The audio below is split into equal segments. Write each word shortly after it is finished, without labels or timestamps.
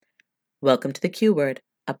Welcome to the Q Word,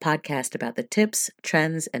 a podcast about the tips,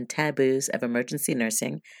 trends, and taboos of emergency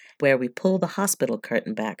nursing, where we pull the hospital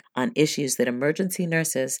curtain back on issues that emergency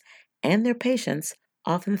nurses and their patients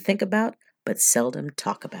often think about but seldom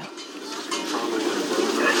talk about.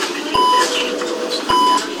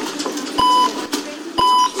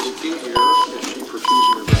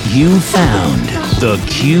 You found the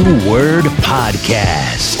Q Word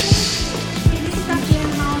Podcast.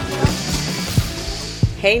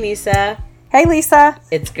 Hey, Nyssa. Hey, Lisa.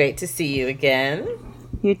 It's great to see you again.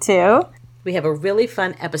 You too. We have a really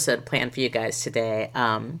fun episode planned for you guys today.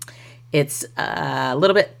 It's a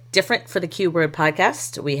little bit different for the Q Word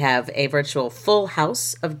Podcast. We have a virtual full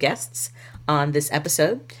house of guests on this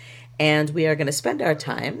episode, and we are going to spend our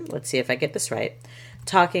time, let's see if I get this right,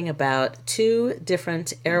 talking about two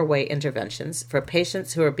different airway interventions for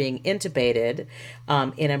patients who are being intubated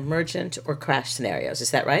in emergent or crash scenarios.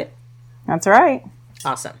 Is that right? That's right.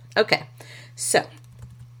 Awesome. Okay. So,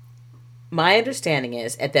 my understanding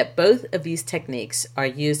is that both of these techniques are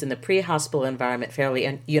used in the pre-hospital environment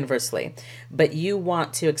fairly universally, but you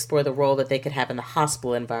want to explore the role that they could have in the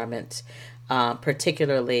hospital environment,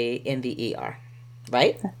 particularly in the ER,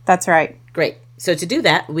 right? That's right. Great. So to do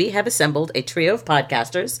that, we have assembled a trio of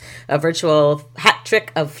podcasters, a virtual hat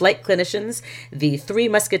trick of flight clinicians, the three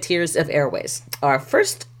Musketeers of airways. Our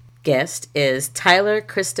first guest is Tyler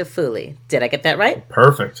Christifulli. Did I get that right?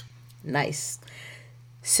 Perfect. Nice.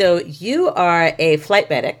 So you are a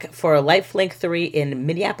flight medic for LifeLink 3 in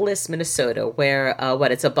Minneapolis, Minnesota, where,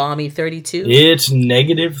 it's a balmy 32? It's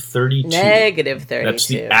negative 32. Negative 32. That's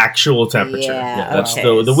the actual temperature. Yeah, that's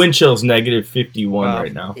okay. the wind chill's negative 51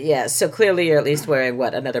 right now. Yeah, so clearly you're at least wearing,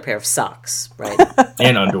 another pair of socks, right?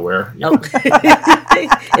 And underwear. Yep. Oh.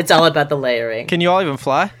 It's all about the layering. Can you all even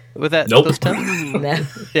fly with that? Nope. Those temps? No.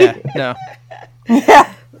 Yeah, no.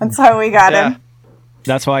 Yeah, that's how we got him.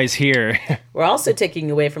 That's why he's here. We're also taking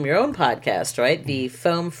you away from your own podcast, right? The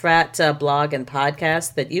Foam Frat blog and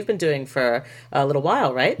podcast that you've been doing for a little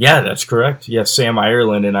while, right? Yeah, that's correct. Yeah, Sam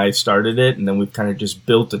Ireland and I started it, and then we've kind of just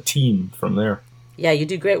built a team from there. Yeah, you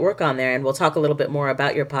do great work on there, and we'll talk a little bit more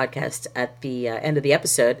about your podcast at the end of the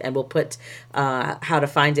episode, and we'll put how to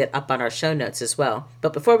find it up on our show notes as well.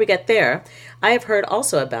 But before we get there, I have heard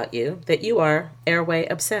also about you that you are airway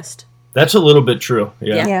obsessed. That's a little bit true.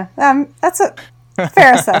 Yeah. Yeah. That's a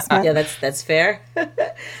fair assessment. Yeah, that's fair.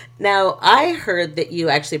 Now, I heard that you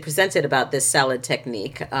actually presented about this SALAD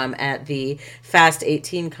technique at the Fast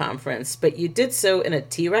 18 conference, but you did so in a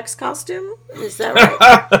T-Rex costume? Is that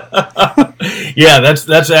right? Yeah,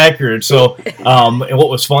 that's accurate. So, and what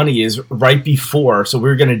was funny is right before, so we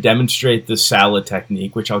were going to demonstrate the SALAD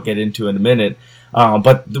technique, which I'll get into in a minute.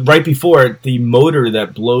 But right before it, the motor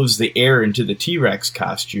that blows the air into the T-Rex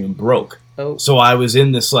costume broke. Oh. So I was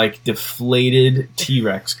in this deflated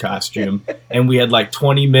T-Rex costume, and we had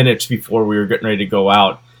 20 minutes before we were getting ready to go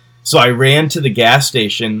out. So I ran to the gas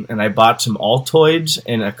station and I bought some Altoids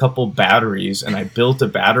and a couple batteries, and I built a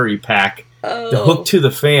battery pack to hook to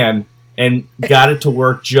the fan and got it to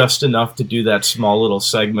work just enough to do that small little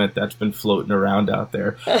segment that's been floating around out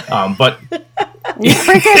there. But you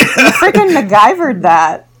freaking MacGyvered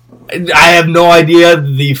that. I have no idea.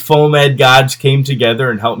 The foam ed gods came together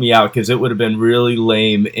and helped me out, because it would have been really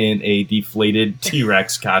lame in a deflated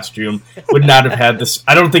T-Rex costume. Would not have had this.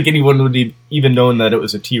 I don't think anyone would have even known that it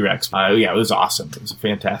was a T-Rex. Yeah, it was awesome. It was a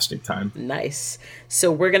fantastic time. Nice. So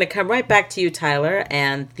we're going to come right back to you, Tyler,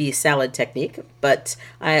 and the SALAD technique. But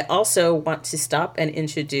I also want to stop and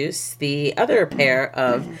introduce the other pair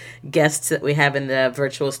of guests that we have in the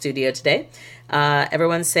virtual studio today.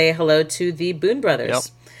 Everyone say hello to the Boone brothers. Yep.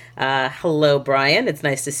 Hello, Brian. It's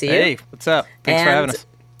nice to see you. Hey, what's up? Thanks for having us.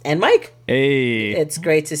 And Mike. Hey. It's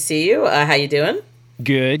great to see you. How you doing?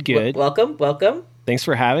 Good. Welcome. Thanks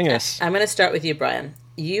for having us. I'm going to start with you, Brian.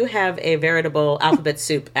 You have a veritable alphabet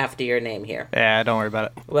soup after your name here. Yeah, don't worry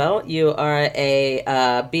about it. Well, you are a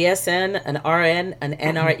BSN, an RN, an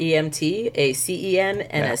NREMT, a CEN,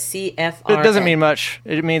 and a CFR. It doesn't mean much.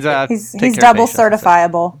 It means he's double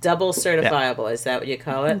certifiable. Double certifiable, is that what you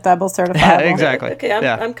call it? Double certifiable. Yeah, exactly. Okay,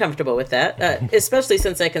 I'm comfortable with that, especially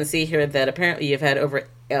since I can see here that apparently you've had over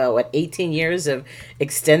 18 years of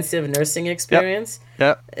extensive nursing experience.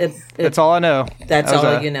 Yep. That's all I know. That's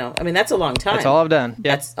all you know. I mean, that's a long time. That's all I've done.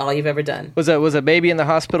 Yep. That's all you've ever done. Was a baby in the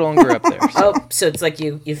hospital and grew up there. So. So it's like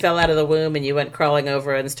you fell out of the womb and you went crawling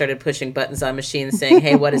over and started pushing buttons on machines saying,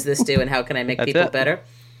 hey, what does this do and how can I make people better?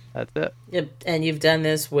 That's it. Yep. And you've done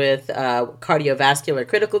this with cardiovascular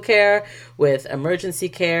critical care, with emergency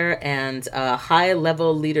care, and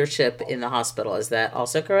high-level leadership in the hospital. Is that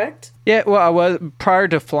also correct? Yeah, well, prior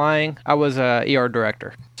to flying, I was a ER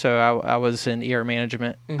director. So I was in ER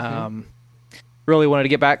management. Mm-hmm. Really wanted to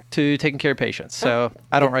get back to taking care of patients, so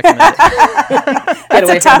I don't recommend it. It's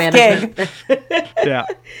a tough gig. Yeah.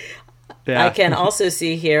 I can also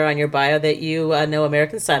see here on your bio that you know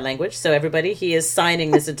American Sign Language. So everybody, he is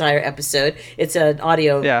signing this entire episode. It's an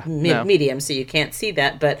audio medium, so you can't see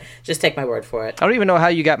that, but just take my word for it. I don't even know how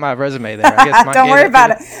you got my resume there. I guess don't worry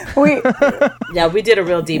about it. We did a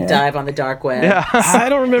real deep dive on the dark web. Yeah. I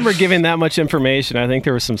don't remember giving that much information. I think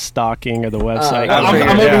there was some stalking of the website.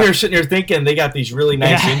 I'm over here sitting here thinking they got these really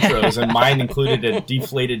nice intros, and mine included a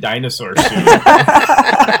deflated dinosaur suit.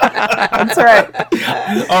 That's right.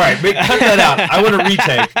 All right, cut that out. I want a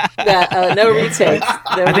retake. Yeah, no retakes.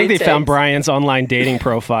 I think they found Brian's online dating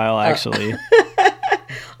profile, actually.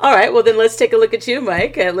 All right, well then let's take a look at you,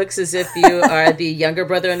 Mike. It looks as if you are the younger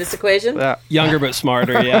brother in this equation. Younger but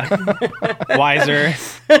smarter, yeah. Wiser.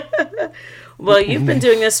 Well, you've been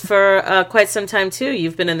doing this for quite some time too.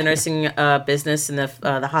 You've been in the nursing business in the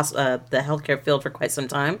healthcare field for quite some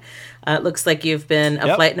time. It looks like you've been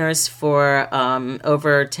a flight nurse for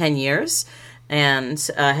over 10 years, and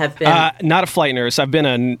have been not a flight nurse. I've been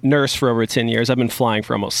a nurse for over 10 years. I've been flying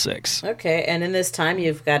for almost 6. Okay, and in this time,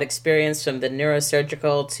 you've got experience from the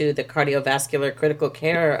neurosurgical to the cardiovascular critical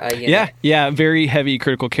care unit. Yeah, very heavy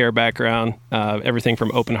critical care background. Everything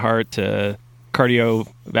from open heart to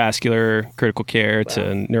cardiovascular critical care to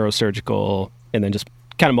neurosurgical, and then just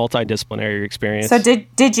kind of multidisciplinary experience. So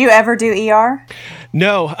did you ever do ER?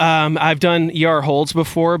 No, I've done ER holds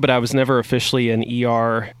before, but I was never officially an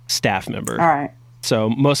ER staff member. All right. So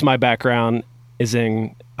most of my background is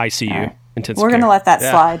in ICU. Intensive We're going to let that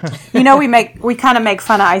slide. You know, we kind of make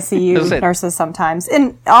fun of ICU nurses sometimes,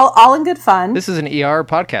 and all in good fun. This is an ER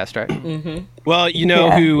podcast, right? Mm-hmm. Well,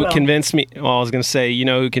 who convinced me? Well, I was going to say,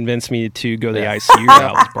 who convinced me to go the ICU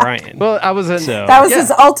route was Brian. Well, that was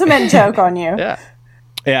his ultimate joke on you.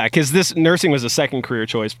 Yeah, because this nursing was a second career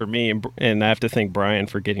choice for me, and I have to thank Brian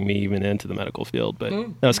for getting me even into the medical field. But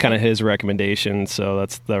that was kind of his recommendation, so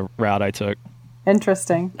that's the route I took.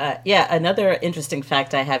 Interesting. Another interesting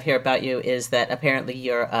fact I have here about you is that apparently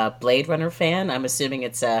you're a Blade Runner fan. I'm assuming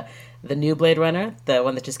it's the new Blade Runner, the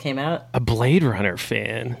one that just came out. A Blade Runner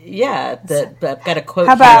fan? Yeah, I've got a quote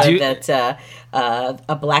here that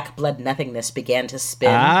a black blood nothingness began to spin.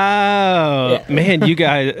 Oh, man, you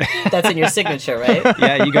guys... That's in your signature, right?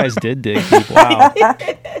 Yeah, you guys did dig deep. Wow.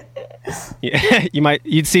 Yeah,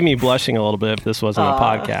 you'd see me blushing a little bit if this wasn't a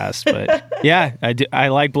podcast, but yeah, I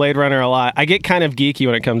like Blade Runner a lot. I get kind of geeky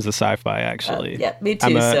when it comes to sci-fi, actually. Yeah, me too.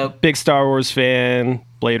 I'm a big Star Wars fan,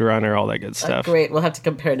 Blade Runner, all that good stuff. Great, we'll have to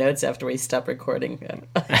compare notes after we stop recording.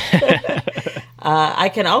 I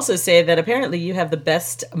can also say that apparently you have the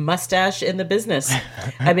best mustache in the business.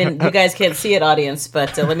 I mean, you guys can't see it, audience,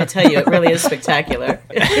 but let me tell you, it really is spectacular.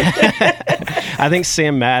 I think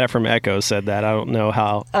Sam Matta from Echo said that. I don't know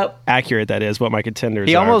how accurate that is, what my contenders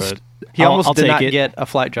He are. almost I'll did not take it. get a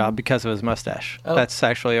flight job because of his mustache. That's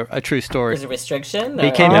actually a true story. Is it a restriction? He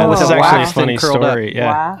came in with this a is actually a wax funny and curled story. up.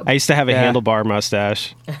 Yeah, Wow. I used to have a handlebar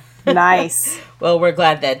mustache. Nice. Well, we're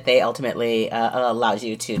glad that they ultimately allowed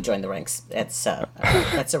you to join the ranks. That's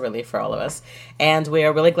a relief for all of us. And we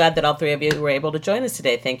are really glad that all three of you were able to join us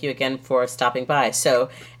today. Thank you again for stopping by. So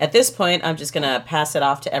at this point, I'm just going to pass it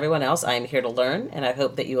off to everyone else. I am here to learn, and I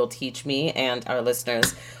hope that you will teach me and our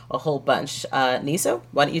listeners a whole bunch. Nyssa,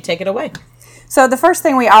 why don't you take it away? So the first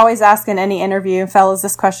thing we always ask in any interview, fellas,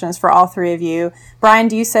 this question is for all three of you. Brian,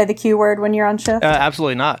 do you say the Q word when you're on shift?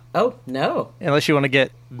 Absolutely not. Oh, no. Unless you want to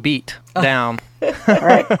get beat down.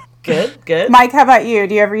 Right. Good. Mike, how about you?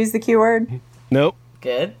 Do you ever use the Q word? Nope.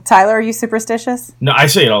 Good. Tyler, are you superstitious? No, I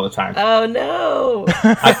say it all the time. Oh, no.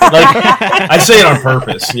 I say it on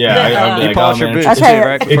purpose. Yeah, I'll be like, Polish your boots. Okay. Too,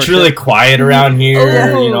 right? it's really quiet around here.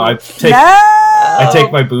 I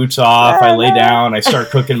take my boots off. I lay down. I start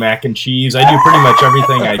cooking mac and cheese. I do pretty much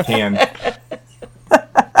everything I can.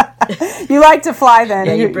 You like to fly then.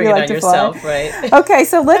 Yeah, you bring like it on to yourself, fly. right? Okay,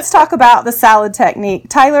 so let's talk about the SALAD technique.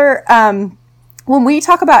 Tyler, when we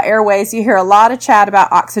talk about airways, you hear a lot of chat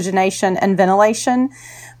about oxygenation and ventilation.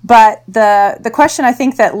 But the question I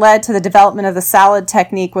think that led to the development of the SALAD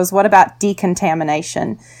technique was, what about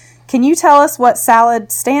decontamination? Can you tell us what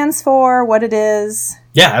SALAD stands for, what it is?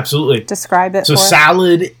 Yeah, absolutely. Describe it So for us.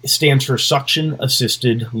 SALAD stands for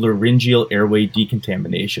Suction-Assisted Laryngeal Airway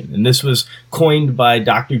Decontamination. And this was coined by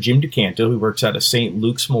Dr. Jim DeCanto, who works out of St.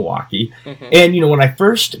 Luke's, Milwaukee. And, when I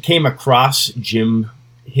first came across Jim,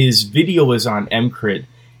 his video was on MCRIT,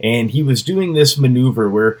 And he was doing this maneuver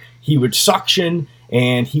where he would suction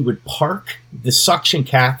and he would park the suction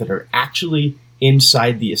catheter actually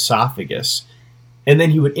inside the esophagus. And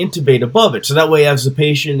then he would intubate above it. So that way, as the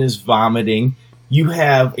patient is vomiting, you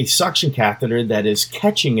have a suction catheter that is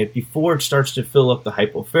catching it before it starts to fill up the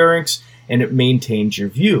hypopharynx, and it maintains your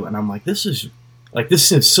view. And I'm like, this is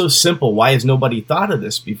so simple. Why has nobody thought of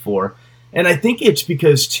this before? And I think it's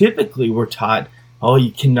because typically we're taught, oh,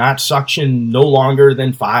 you cannot suction no longer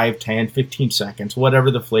than 5, 10, 15 seconds,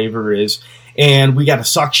 whatever the flavor is. And we got to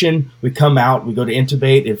suction, we come out, we go to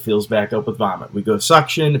intubate, it fills back up with vomit. We go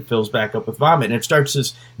suction, it fills back up with vomit. And it starts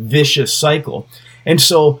this vicious cycle. And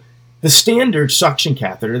so the standard suction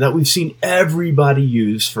catheter that we've seen everybody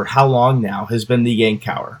use for how long now has been the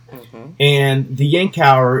Yankauer. And the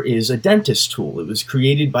Yankauer is a dentist tool. It was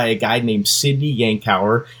created by a guy named Sidney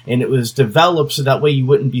Yankauer, and it was developed so that way you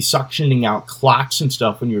wouldn't be suctioning out clots and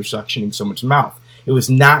stuff when you were suctioning someone's mouth. It was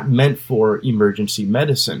not meant for emergency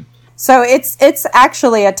medicine. So it's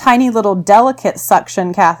actually a tiny little delicate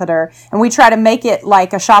suction catheter, and we try to make it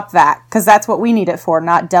like a shop vac because that's what we need it for,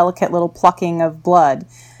 not delicate little plucking of blood.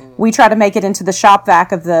 We try to make it into the shop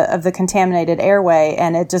vac of the contaminated airway,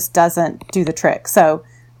 and it just doesn't do the trick. So,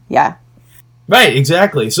 yeah. Right,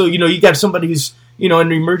 exactly. So, you got somebody who's, in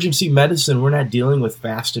emergency medicine, we're not dealing with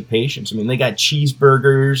fasted patients. I mean, they got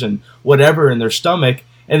cheeseburgers and whatever in their stomach,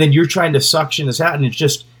 and then you're trying to suction this out, and it's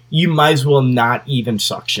just, you might as well not even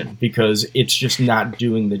suction because it's just not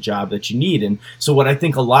doing the job that you need. And so what I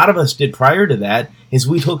think a lot of us did prior to that is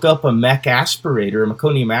we'd hook up a aspirator, a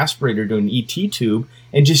meconium aspirator to an ET tube,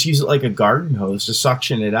 and just use it like a garden hose to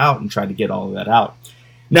suction it out and try to get all of that out.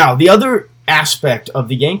 Now, the other aspect of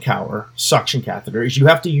the Yankauer suction catheter is you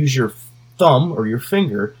have to use your thumb or your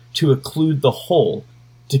finger to occlude the hole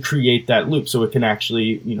to create that loop so it can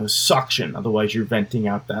actually, suction. Otherwise, you're venting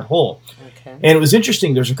out that hole. Okay. And it was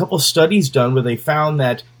interesting. There's a couple of studies done where they found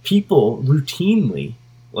that people routinely,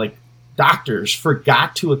 like doctors,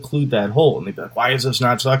 forgot to occlude that hole. And they'd be like, why is this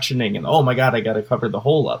not suctioning? And, oh, my God, I got to cover the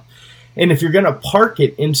hole up. And if you're going to park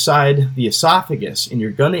it inside the esophagus and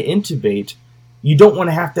you're going to intubate, you don't want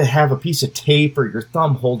to have a piece of tape or your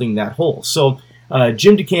thumb holding that hole. So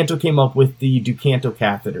Jim Ducanto came up with the Ducanto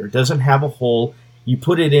catheter. It doesn't have a hole. You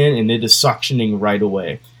put it in, and it is suctioning right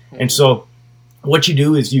away. Mm-hmm. And so what you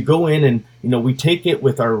do is you go in and, we take it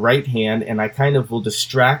with our right hand, and I kind of will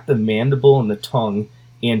distract the mandible and the tongue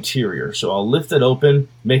anterior. So I'll lift it open,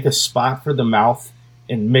 make a spot for the mouth,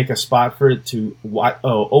 and make a spot for it to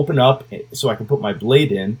open up so I can put my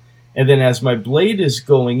blade in. And then as my blade is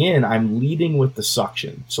going in, I'm leading with the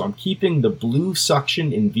suction. So I'm keeping the blue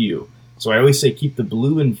suction in view. So I always say keep the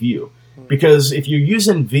blue in view. Because if you're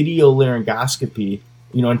using video laryngoscopy,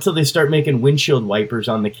 until they start making windshield wipers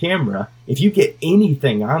on the camera, if you get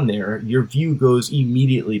anything on there, your view goes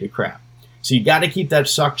immediately to crap. So you got to keep that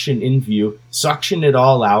suction in view, suction it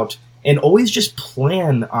all out, and always just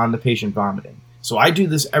plan on the patient vomiting. So I do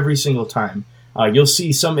this every single time. You'll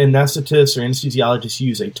see some anesthetists or anesthesiologists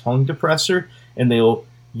use a tongue depressor, and they'll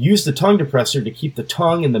use the tongue depressor to keep the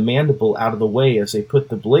tongue and the mandible out of the way as they put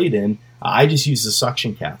the blade in. I just use the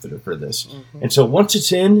suction catheter for this. Mm-hmm. And so once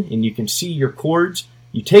it's in and you can see your cords,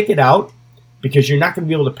 you take it out because you're not going to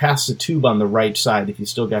be able to pass the tube on the right side if you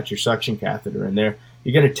still got your suction catheter in there.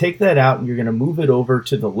 You're going to take that out and you're going to move it over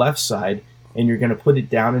to the left side and you're going to put it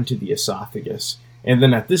down into the esophagus. And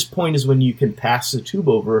then at this point is when you can pass the tube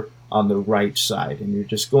over on the right side. And you're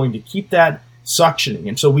just going to keep that suctioning.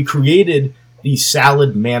 And so we created these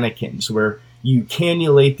salad mannequins where you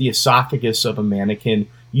cannulate the esophagus of a mannequin.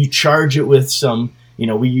 You charge it with some,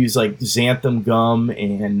 we use like xanthan gum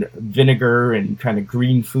and vinegar and kind of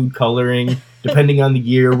green food coloring. Depending on the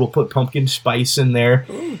year, we'll put pumpkin spice in there.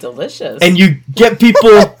 Ooh, delicious. And you get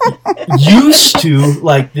people used to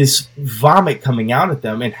like this vomit coming out at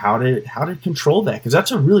them and how to control that. Because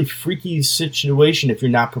that's a really freaky situation if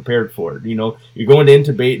you're not prepared for it. You're going to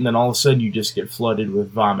intubate and then all of a sudden you just get flooded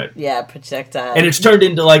with vomit. Yeah, projectile. And it's turned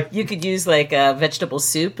into like... You could use like a vegetable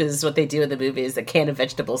soup is what they do in the movies. A can of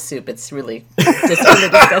vegetable soup. It's really just really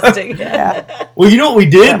disgusting. Yeah. Well, what we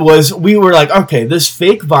did was we were like, okay, this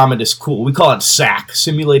fake vomit is cool. We call it SAC,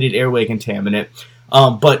 simulated airway contaminant.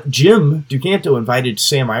 But Jim Ducanto invited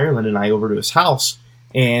Sam Ireland and I over to his house,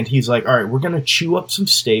 and he's like, all right, we're going to chew up some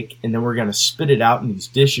steak, and then we're going to spit it out in these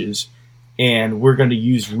dishes, and we're going to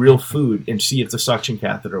use real food and see if the suction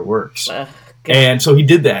catheter works. And so he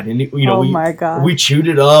did that, and my God. We chewed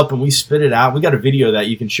it up and we spit it out. We got a video of that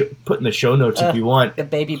you can put in the show notes if you want. The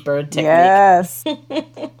baby bird technique. Yes.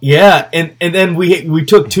 Yeah, and then we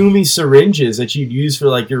took Toomey syringes that you'd use for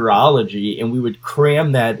like urology, and we would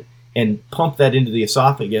cram that and pump that into the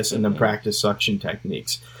esophagus and then practice suction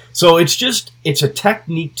techniques. So it's a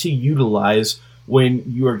technique to utilize when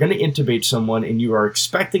you are going to intubate someone and you are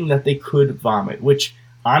expecting that they could vomit, which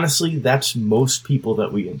honestly, that's most people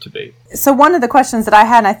that we intubate. So one of the questions that I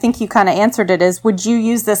had, and I think you kind of answered it, is would you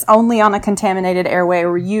use this only on a contaminated airway,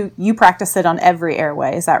 or you practice it on every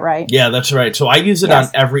airway? Is that right? Yeah, that's right. So I use it on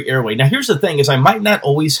every airway. Now, here's the thing, is I might not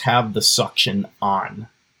always have the suction on,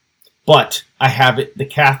 but I have the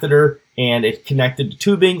catheter, and it's connected to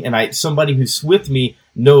tubing, and somebody who's with me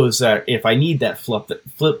knows that if I need that,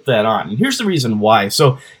 flip that on. And here's the reason why.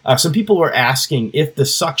 So some people were asking if the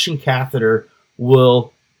suction catheter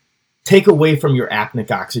will take away from your apneic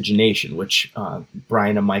oxygenation, which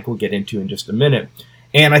Brian and Mike will get into in just a minute.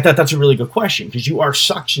 And I thought that's a really good question, because you are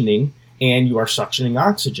suctioning, and you are suctioning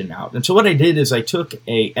oxygen out. And so what I did is I took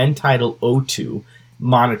a end-tidal O2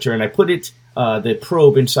 monitor, and I put the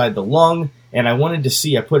probe inside the lung, and I wanted to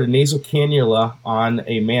see, I put a nasal cannula on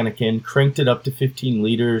a mannequin, cranked it up to 15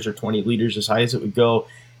 liters or 20 liters, as high as it would go.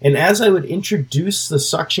 And as I would introduce the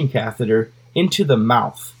suction catheter into the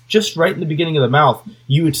mouth, just right in the beginning of the mouth,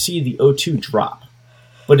 you would see the O2 drop.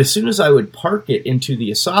 But as soon as I would park it into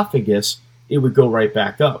the esophagus, it would go right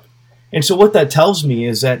back up. And so what that tells me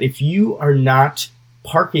is that if you are not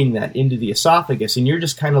parking that into the esophagus and you're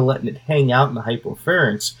just kind of letting it hang out in the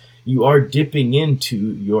hypopharynx, you are dipping into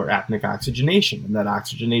your apneic oxygenation, and that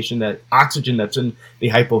oxygen that's in the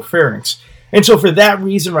hypopharynx. And so for that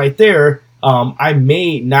reason right there, I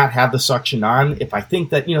may not have the suction on. If I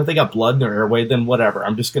think that, if they got blood in their airway, then whatever.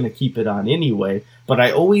 I'm just going to keep it on anyway. But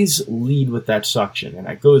I always lead with that suction, and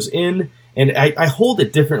it goes in, and I hold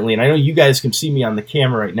it differently. And I know you guys can see me on the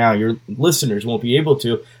camera right now. Your listeners won't be able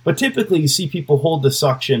to. But typically you see people hold the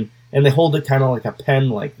suction, and they hold it kind of like a pen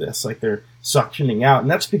like this, like they're suctioning out. And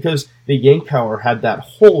that's because the yank power had that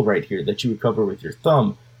hole right here that you would cover with your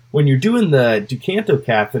thumb. When you're doing the Ducanto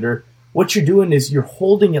catheter, what you're doing is you're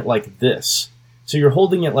holding it like this. So you're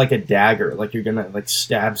holding it like a dagger, like you're going to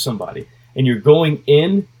stab somebody. And you're going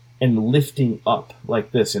in and lifting up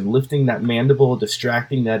like this, and lifting that mandible,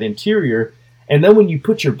 distracting that interior. And then when you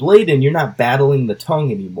put your blade in, you're not battling the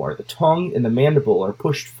tongue anymore. The tongue and the mandible are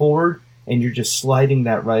pushed forward, and you're just sliding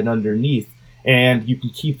that right underneath. And you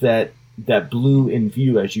can keep that blue in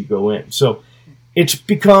view as you go in. So it's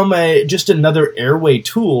become just another airway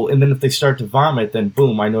tool, and then if they start to vomit, then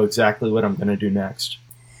boom, I know exactly what I'm going to do next.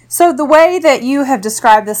 So the way that you have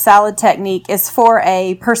described the SALAD technique is for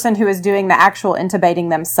a person who is doing the actual intubating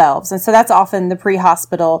themselves. And so that's often the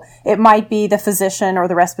pre-hospital. It might be the physician or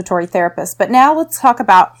the respiratory therapist. But now let's talk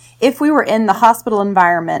about if we were in the hospital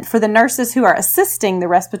environment for the nurses who are assisting the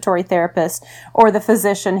respiratory therapist or the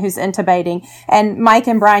physician who's intubating. And Mike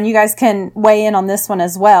and Bryan, you guys can weigh in on this one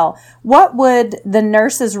as well. What would the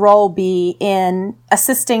nurse's role be in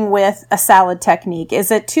assisting with a SALAD technique?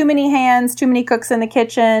 Is it too many hands, too many cooks in the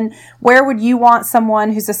kitchen? Where would you want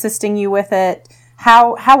someone who's assisting you with it?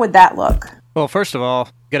 How would that look? Well, first of all,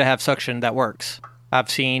 you got to have suction that works. I've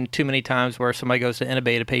seen too many times where somebody goes to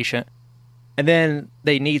intubate a patient, and then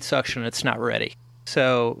they need suction, it's not ready.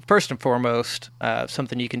 So first and foremost,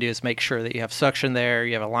 something you can do is make sure that you have suction there,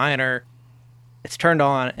 you have a liner, it's turned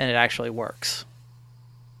on, and it actually works.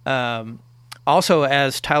 Also,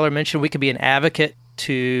 as Tyler mentioned, we could be an advocate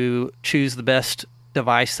to choose the best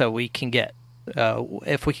device that we can get.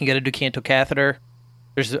 If we can get a Ducanto catheter,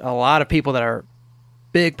 there's a lot of people that are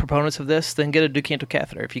big proponents of this, then get a Ducanto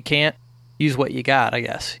catheter. If you can't, use what you got, I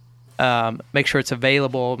guess. Make sure it's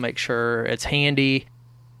available, make sure it's handy.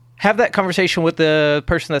 Have that conversation with the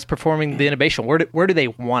person that's performing the intubation. Where do they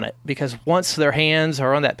want it? Because once their hands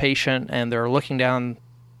are on that patient and they're looking down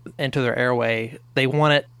into their airway, they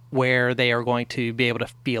want it where they are going to be able to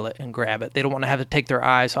feel it and grab it. They don't want to have to take their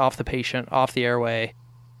eyes off the patient, off the airway,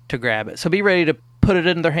 to grab it. So be ready to put it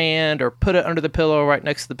in their hand or put it under the pillow right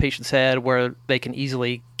next to the patient's head where they can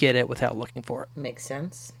easily get it without looking for it. Makes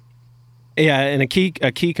sense. Yeah, and a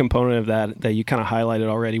key component of that you kind of highlighted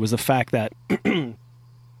already was the fact that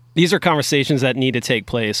these are conversations that need to take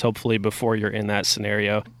place, hopefully, before you're in that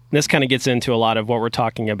scenario. And this kind of gets into a lot of what we're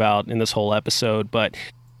talking about in this whole episode, but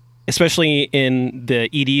especially in the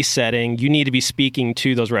ED setting, you need to be speaking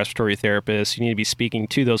to those respiratory therapists, you need to be speaking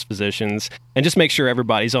to those physicians, and just make sure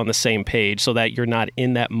everybody's on the same page so that you're not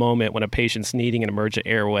in that moment when a patient's needing an emergent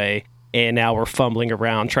airway, and now we're fumbling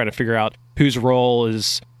around trying to figure out whose role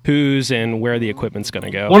is whose and where the equipment's going to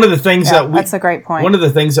go. One of the things that's a great point. One of the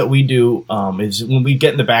things that we do is when we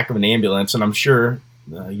get in the back of an ambulance, and I'm sure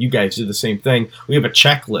you guys do the same thing, we have a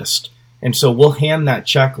checklist. And so we'll hand that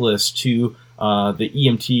checklist to the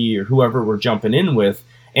EMT or whoever we're jumping in with.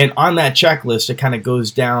 And on that checklist, it kind of goes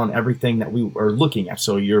down everything that we are looking at.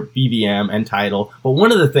 So your BVM and tidal. But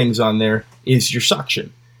one of the things on there is your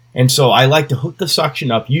suction. And so I like to hook the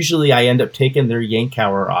suction up. Usually I end up taking their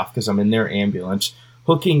Yankauer off because I'm in their ambulance,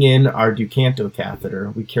 hooking in our Ducanto catheter.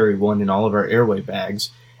 We carry one in all of our airway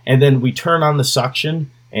bags. And then we turn on the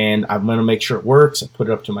suction, and I'm going to make sure it works. I put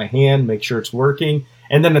it up to my hand, make sure it's working.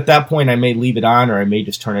 And then at that point, I may leave it on or I may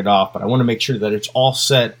just turn it off. But I want to make sure that it's all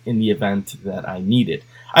set in the event that I need it.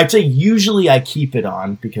 I'd say usually I keep it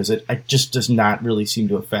on because it just does not really seem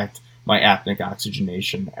to affect my apneic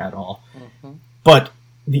oxygenation at all. Mm-hmm. But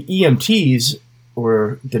the EMTs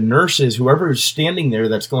or the nurses, whoever is standing there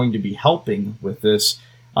that's going to be helping with this,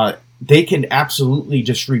 they can absolutely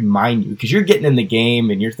just remind you because you're getting in the game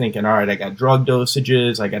and you're thinking, all right, I got drug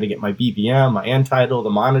dosages, I got to get my BBM, my end-tidal, the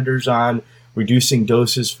monitor's on, reducing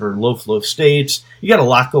doses for low flow states. You got a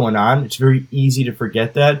lot going on. It's very easy to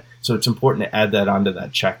forget that. So it's important to add that onto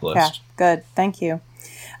that checklist. Yeah, good. Thank you.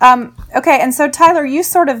 Okay, and so Tyler, you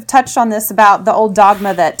sort of touched on this about the old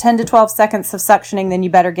dogma that 10 to 12 seconds of suctioning, then you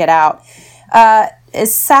better get out.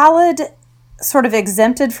 Is SALAD sort of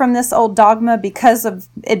exempted from this old dogma because of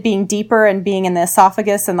it being deeper and being in the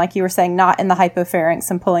esophagus and, like you were saying, not in the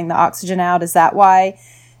hypopharynx and pulling the oxygen out? Is that why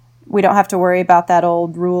we don't have to worry about that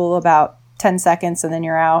old rule about 10 seconds and then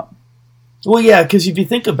you're out? Well, yeah, because if you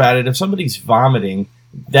think about it, if somebody's vomiting,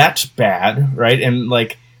 that's bad, right? And,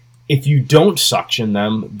 like, if you don't suction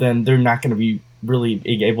them, then they're not going to be really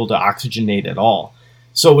able to oxygenate at all.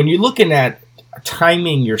 So when you're looking at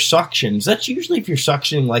timing your suctions, that's usually if you're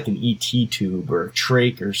suctioning like an ET tube or a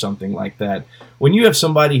trach or something like that. When you have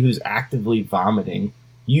somebody who's actively vomiting,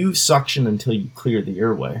 you suction until you clear the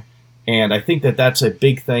airway. And I think that that's a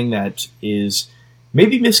big thing that is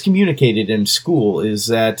maybe miscommunicated in school, is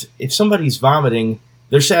that if somebody's vomiting,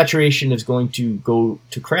 their saturation is going to go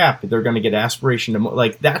to crap. They're going to get aspiration.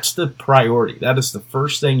 Like, that's the priority. That is the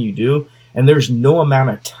first thing you do. And there's no amount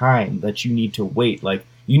of time that you need to wait. Like,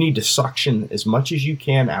 you need to suction as much as you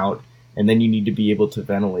can out, and then you need to be able to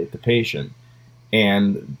ventilate the patient.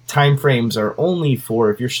 And time frames are only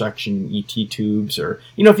for if you're suctioning ET tubes or,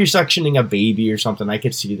 if you're suctioning a baby or something, I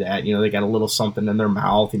could see that. They got a little something in their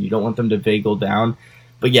mouth and you don't want them to vagal down.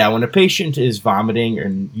 But yeah, when a patient is vomiting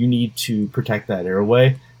and you need to protect that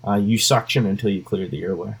airway, you suction until you clear the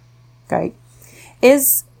airway. Great.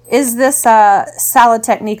 Is this SALAD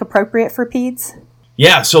technique appropriate for peds?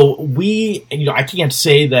 Yeah, so I can't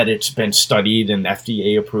say that it's been studied and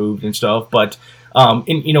FDA approved and stuff, but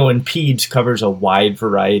in peds covers a wide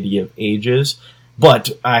variety of ages.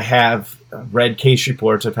 But I have read case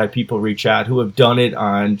reports. I've had people reach out who have done it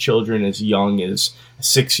on children as young as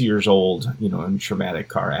 6 years old, in traumatic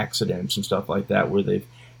car accidents and stuff like that, where they've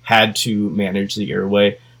had to manage the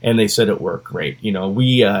airway, and they said it worked great.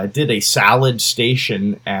 We did a SALAD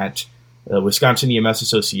station at the Wisconsin EMS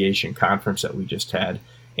Association conference that we just had,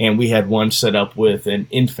 and we had one set up with an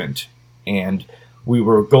infant, and we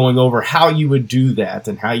were going over how you would do that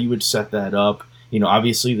and how you would set that up.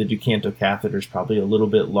 Obviously the Ducanto catheter is probably a little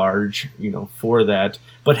bit large, for that.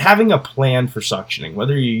 But having a plan for suctioning,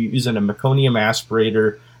 whether you're using a meconium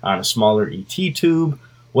aspirator on a smaller ET tube,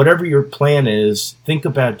 whatever your plan is, think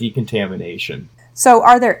about decontamination. So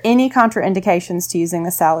are there any contraindications to using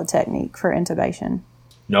the SALAD technique for intubation?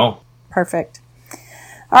 No. Perfect.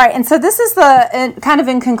 All right, and so this is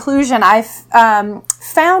in conclusion, I've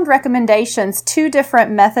found recommendations, 2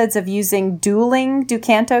 different methods of using dueling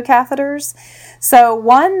Ducanto catheters. So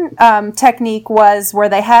one technique was where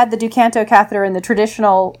they had the Ducanto catheter in the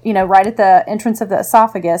traditional, right at the entrance of the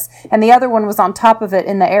esophagus, and the other one was on top of it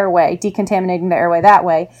in the airway, decontaminating the airway that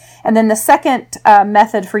way. And then the second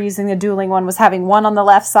method for using the dueling one was having one on the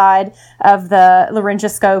left side of the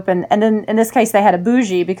laryngoscope, and then in this case they had a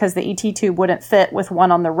bougie because the ET tube wouldn't fit with one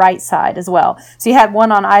on the right side as well. So you had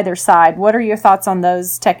one on either side. What are your thoughts on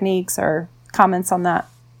those techniques or comments on that?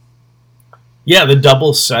 Yeah, the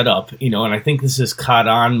double setup, and I think this is caught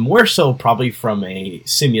on more so probably from a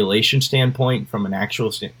simulation standpoint, from an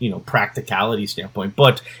actual, practicality standpoint.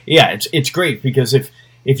 But yeah, it's great because if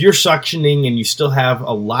you're suctioning and you still have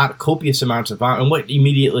copious amounts of vomit, and what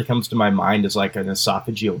immediately comes to my mind is like an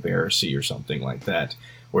esophageal varice or something like that,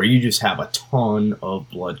 where you just have a ton of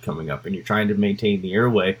blood coming up and you're trying to maintain the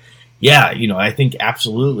airway. Yeah, I think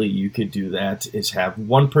absolutely you could do that, is have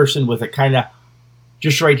one person with a kind of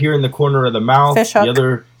just right here in the corner of the mouth. Fish hook. The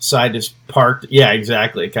other side is parked. Yeah,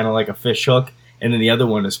 exactly. Kind of like a fish hook. And then the other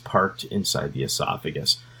one is parked inside the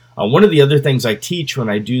esophagus. One of the other things I teach when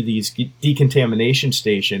I do these decontamination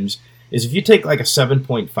stations is if you take like a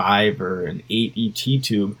 7.5 or an 8 ET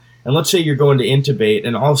tube, and let's say you're going to intubate,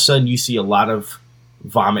 and all of a sudden you see a lot of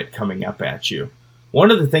vomit coming up at you. One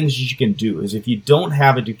of the things that you can do is if you don't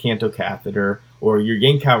have a Ducanto catheter or your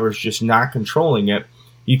Yankauer is just not controlling it,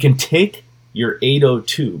 you can take your 8.0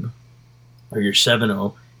 tube or your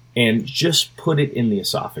 7.0 and just put it in the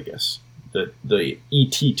esophagus, the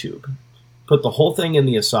ET tube. Put the whole thing in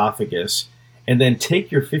the esophagus, and then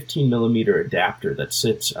take your 15 millimeter adapter that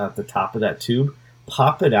sits at the top of that tube,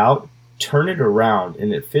 pop it out, turn it around,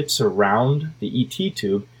 and it fits around the ET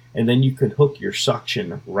tube, and then you can hook your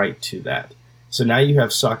suction right to that. So now you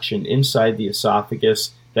have suction inside the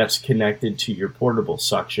esophagus that's connected to your portable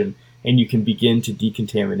suction, and you can begin to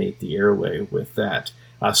decontaminate the airway with that.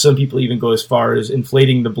 Some people even go as far as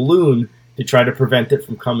inflating the balloon to try to prevent it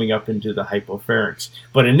from coming up into the hypopharynx.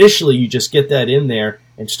 But initially, you just get that in there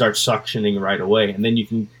and start suctioning right away. And then you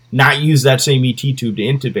can not use that same ET tube to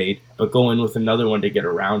intubate, but go in with another one to get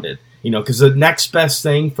around it. Because the next best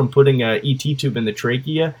thing from putting a ET tube in the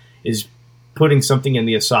trachea is putting something in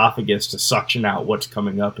the esophagus to suction out what's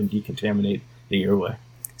coming up and decontaminate the airway.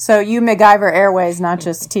 So you MacGyver airways, not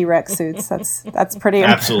just T-Rex suits. That's pretty.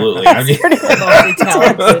 Absolutely. That's pretty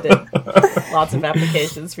multi-talented and lots of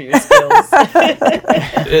applications for your skills.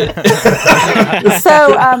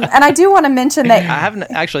 So, and I do want to mention that I haven't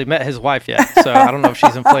actually met his wife yet, so I don't know if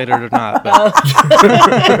she's inflated or not. But.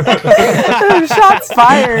 Shots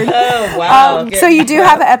fired. Oh, wow. So you do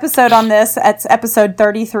have an episode on this. It's episode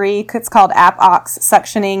 33. It's called ApOX,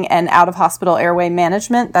 Suctioning and Out-of-Hospital Airway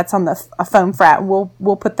Management. That's on the Foam Frat. We'll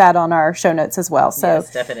put that on our show notes as well. So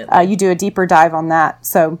yes, definitely. You do a deeper dive on that.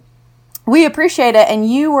 So we appreciate it. And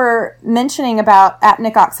you were mentioning about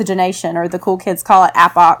apneic oxygenation, or the cool kids call it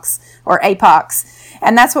ApOX or ApOX.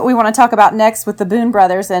 And that's what we want to talk about next with the Boone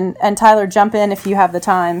brothers. And Tyler, jump in if you have the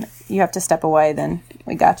time. You have to step away, then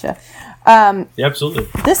we got you. Yeah, absolutely.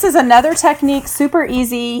 This is another technique, super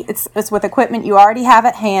easy. It's with equipment you already have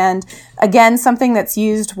at hand. Again, something that's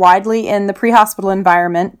used widely in the pre-hospital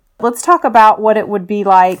environment. Let's talk about what it would be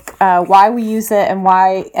like, why we use it,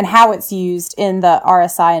 and how it's used in the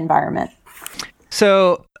RSI environment.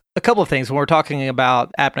 So, a couple of things when we're talking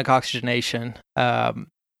about apneic oxygenation. A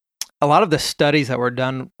lot of the studies that were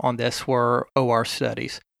done on this were OR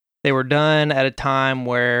studies. They were done at a time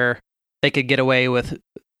where they could get away with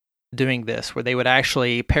doing this, where they would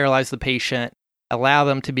actually paralyze the patient, allow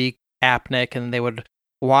them to be apneic, and they would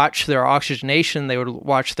watch their oxygenation, they would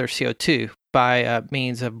watch their CO2 by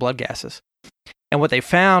means of blood gases. And what they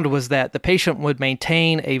found was that the patient would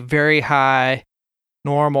maintain a very high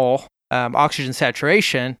normal oxygen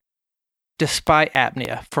saturation despite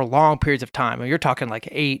apnea for long periods of time. And you're talking like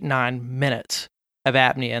 8-9 minutes of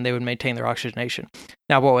apnea, and they would maintain their oxygenation.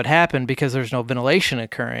 Now, what would happen, because there's no ventilation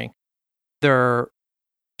occurring, their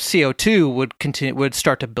CO2 would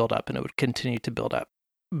start to build up, and it would continue to build up.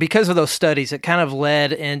 Because of those studies, it kind of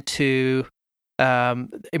led into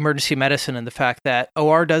emergency medicine and the fact that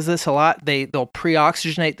OR does this a lot. They'll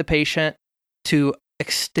pre-oxygenate the patient to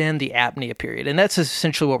extend the apnea period. And that's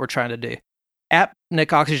essentially what we're trying to do.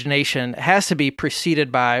 Apneic oxygenation has to be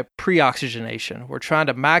preceded by pre-oxygenation. We're trying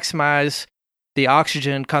to maximize the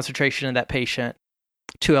oxygen concentration in that patient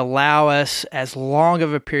to allow us as long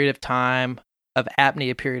of a period of time of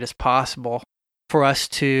apnea period as possible for us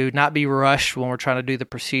to not be rushed when we're trying to do the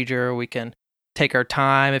procedure. We can take our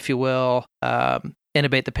time, if you will,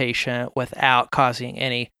 intubate the patient without causing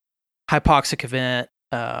any hypoxic event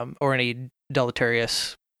or any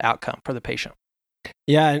deleterious outcome for the patient.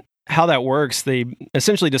 Yeah, and how that works, they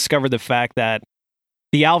essentially discovered the fact that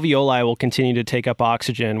the alveoli will continue to take up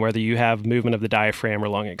oxygen whether you have movement of the diaphragm or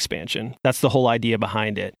lung expansion. That's the whole idea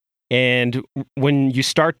behind it. And when you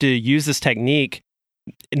start to use this technique,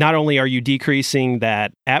 not only are you decreasing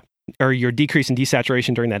you're decreasing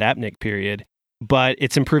desaturation during that apneic period, but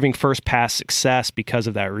it's improving first pass success because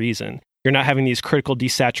of that reason. You're not having these critical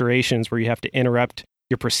desaturations where you have to interrupt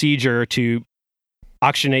your procedure to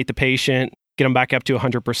oxygenate the patient, get them back up to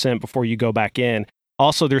 100% before you go back in.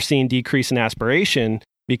 Also, they're seeing decrease in aspiration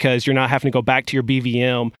because you're not having to go back to your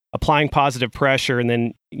BVM, applying positive pressure, and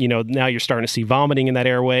then, now you're starting to see vomiting in that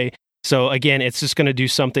airway. So again, it's just going to do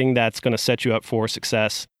something that's going to set you up for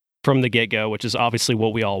success from the get-go, which is obviously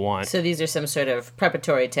what we all want. So these are some sort of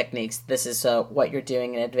preparatory techniques. This is what you're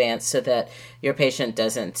doing in advance so that your patient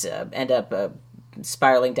doesn't end up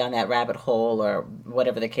spiraling down that rabbit hole or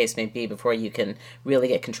whatever the case may be before you can really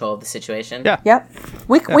get control of the situation. Yeah. Yep.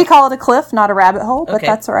 We call it a cliff, not a rabbit hole, but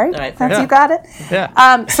that's all right. You got it.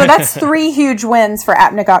 Yeah. So that's 3 huge wins for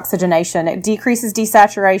apneic oxygenation. It decreases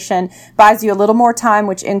desaturation, buys you a little more time,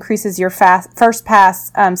 which increases your first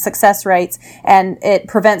pass success rates, and it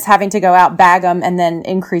prevents having to go out, bag them, and then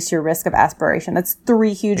increase your risk of aspiration. That's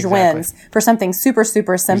 3 huge wins for something super,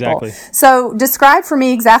 super simple. Exactly. So describe for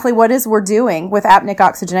me exactly what is we're doing with apneic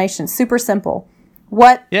oxygenation. Super simple.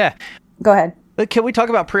 What? Yeah. Go ahead. But can we talk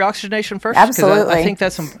about pre-oxygenation first? Absolutely. I think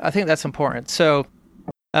that's important. So,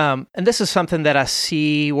 and this is something that I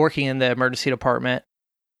see working in the emergency department.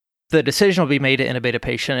 The decision will be made to intubate a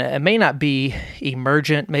patient. It may not be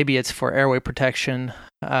emergent. Maybe it's for airway protection.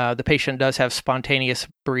 The patient does have spontaneous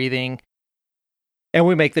breathing, and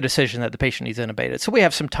we make the decision that the patient needs intubated. So we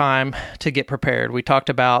have some time to get prepared. We talked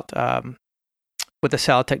about with the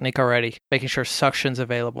SALAD technique already, making sure suction's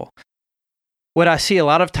available. What I see a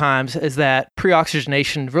lot of times is that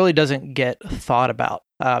pre-oxygenation really doesn't get thought about.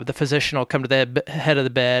 The physician will come to the head of the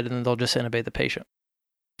bed and they'll just intubate the patient.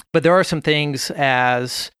 But there are some things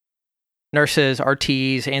as nurses,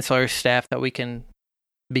 RTs, ancillary staff that we can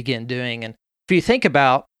begin doing. And if you think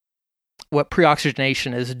about what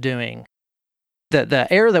pre-oxygenation is doing, the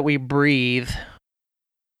air that we breathe,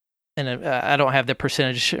 and I don't have the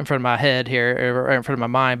percentage in front of my head here or in front of my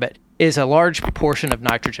mind, but is a large portion of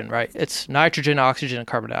nitrogen, right? It's nitrogen, oxygen, and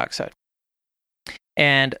carbon dioxide.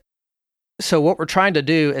 And so what we're trying to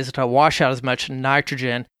do is to wash out as much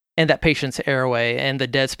nitrogen in that patient's airway and the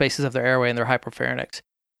dead spaces of their airway and their hypopharynx.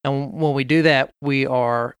 And when we do that, we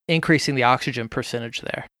are increasing the oxygen percentage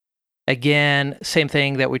there. Again, same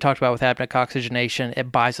thing that we talked about with apneic oxygenation,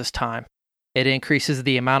 it buys us time. It increases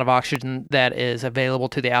the amount of oxygen that is available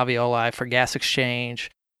to the alveoli for gas exchange,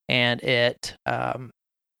 and it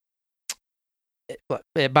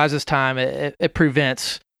buys us time. It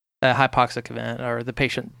prevents a hypoxic event or the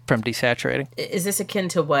patient from desaturating. Is this akin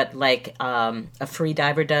to what a free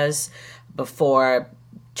diver does before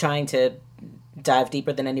trying to dive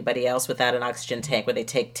deeper than anybody else without an oxygen tank, where they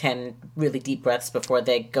take 10 really deep breaths before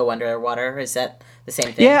they go underwater? Is that the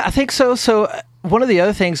same thing? Yeah, I think so. So one of the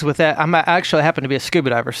other things with that, I actually happen to be a scuba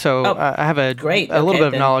diver, so I have a little bit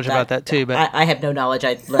of knowledge about that too. But I have no knowledge.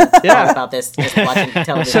 I learned all about this just watching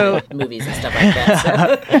television movies and stuff like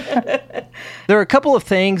that. So. There are a couple of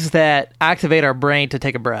things that activate our brain to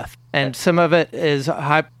take a breath, and some of it is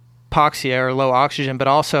hypoxia or low oxygen, but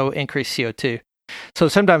also increased CO2. So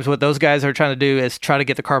sometimes what those guys are trying to do is try to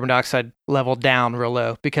get the carbon dioxide level down real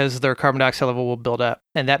low, because their carbon dioxide level will build up.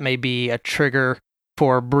 And that may be a trigger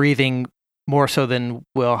for breathing more so than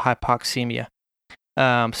will hypoxemia.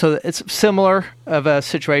 So it's similar of a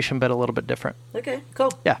situation, but a little bit different. Okay,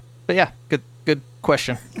 cool. Yeah. But yeah, good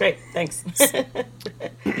question. Great, thanks.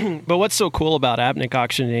 But what's so cool about apneic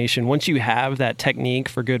oxygenation, once you have that technique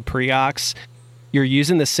for good pre-ox, you're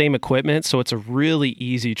using the same equipment, so it's a really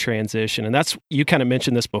easy transition. And that's, you kind of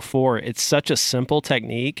mentioned this before, it's such a simple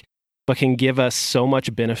technique, but can give us so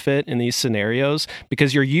much benefit in these scenarios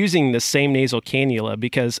because you're using the same nasal cannula.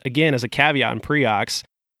 Because again, as a caveat in pre-ox,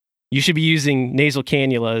 you should be using nasal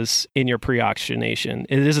cannulas in your pre-oxygenation.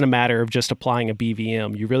 It isn't a matter of just applying a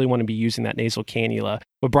BVM. You really want to be using that nasal cannula.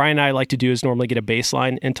 What Brian and I like to do is normally get a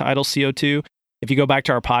baseline end-tidal CO2. If you go back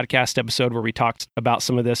to our podcast episode where we talked about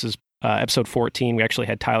some of this, is episode 14, we actually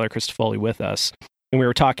had Tyler Christifulli with us, and we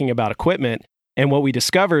were talking about equipment. And what we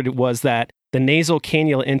discovered was that the nasal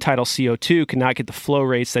cannula end-tidal CO2 could not get the flow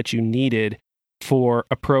rates that you needed for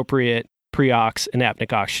appropriate pre-ox and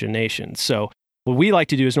apneic oxygenation. So what we like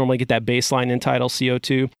to do is normally get that baseline end-tidal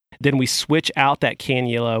CO2. Then we switch out that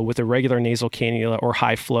cannula with a regular nasal cannula or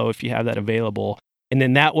high flow if you have that available. And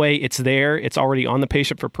then that way it's there, it's already on the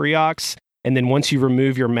patient for pre-ox. And then once you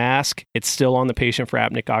remove your mask, it's still on the patient for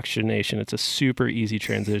apneic oxygenation. It's a super easy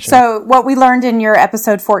transition. So what we learned in your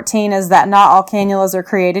episode 14 is that not all cannulas are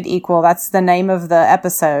created equal. That's the name of the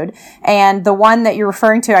episode. And the one that you're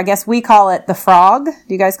referring to, I guess we call it the frog. Do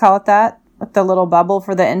you guys call it that? With the little bubble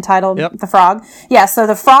for the entitled, the frog. Yeah, so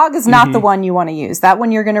the frog is not the one you want to use. That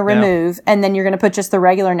one you're going to remove, and then you're going to put just the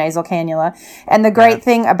regular nasal cannula. And the great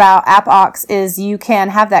thing about ApOX is you can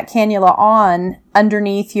have that cannula on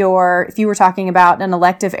underneath your, if you were talking about an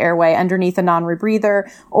elective airway, underneath a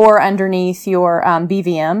non-rebreather or underneath your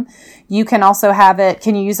BVM. You can also have it,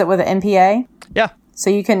 can you use it with an MPA? Yeah. So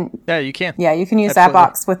you can. Yeah, you can. Yeah, you can use Absolutely.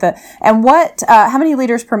 ApOX with it. And what, how many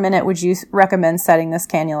liters per minute would you recommend setting this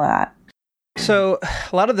cannula at? So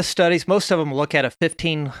a lot of the studies, most of them look at a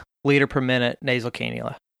 15 liter per minute nasal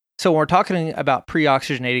cannula. So when we're talking about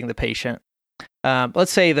pre-oxygenating the patient,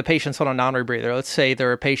 let's say the patient's on a non-rebreather. Let's say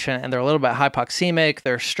they're a patient and they're a little bit hypoxemic.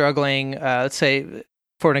 They're struggling. Let's say,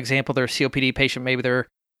 for an example, they're a COPD patient. Maybe their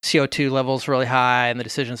CO2 level's really high and the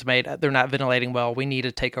decision's made. They're not ventilating well. We need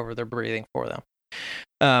to take over their breathing for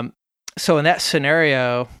them. So in that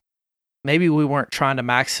scenario, maybe we weren't trying to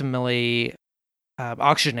maximally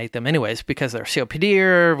oxygenate them anyways because they're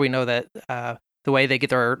COPD. We know that the way they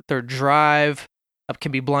get their drive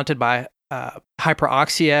can be blunted by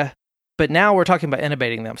hyperoxia. But now we're talking about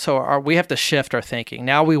intubating them. So we have to shift our thinking.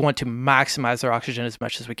 Now we want to maximize their oxygen as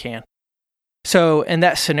much as we can. So in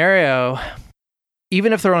that scenario,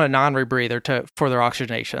 even if they're on a non-rebreather for their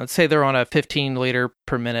oxygenation, let's say they're on a 15 liter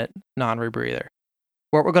per minute non-rebreather,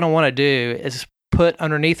 what we're going to want to do is put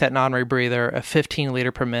underneath that non-rebreather a 15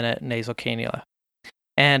 liter per minute nasal cannula.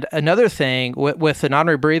 And another thing with the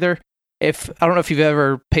non-rebreather, I don't know if you've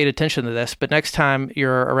ever paid attention to this, but next time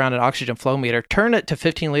you're around an oxygen flow meter, turn it to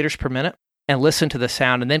 15 liters per minute and listen to the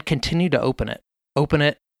sound, and then continue to open it. Open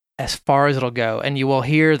it as far as it'll go, and you will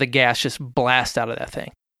hear the gas just blast out of that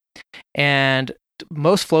thing. And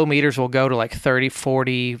most flow meters will go to like 30,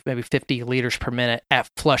 40, maybe 50 liters per minute at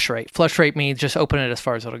flush rate. Flush rate means just open it as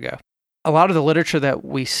far as it'll go. A lot of the literature that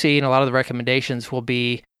we see and a lot of the recommendations will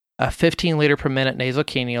be a 15 liter per minute nasal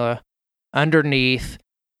cannula underneath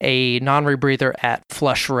a non-rebreather at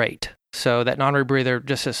flush rate. So that non-rebreather,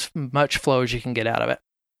 just as much flow as you can get out of it.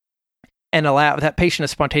 And allow that patient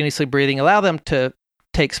is spontaneously breathing, allow them to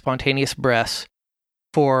take spontaneous breaths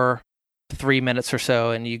for 3 minutes or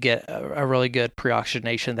so, and you get a really good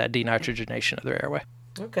pre-oxygenation, that denitrogenation of their airway.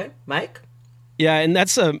 Okay. Mike? Yeah, and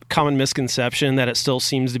that's a common misconception that it still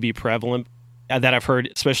seems to be prevalent that I've heard,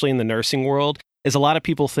 especially in the nursing world, is a lot of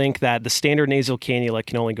people think that the standard nasal cannula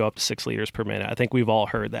can only go up to 6 liters per minute. I think we've all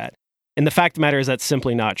heard that. And the fact of the matter is that's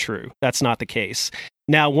simply not true. That's not the case.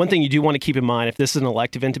 Now, one thing you do want to keep in mind, if this is an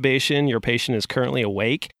elective intubation, your patient is currently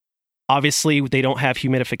awake, obviously they don't have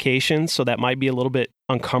humidification, so that might be a little bit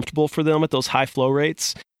uncomfortable for them at those high flow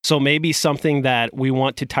rates. So maybe something that we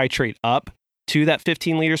want to titrate up to that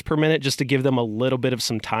 15 liters per minute just to give them a little bit of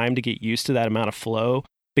some time to get used to that amount of flow,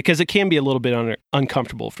 because it can be a little bit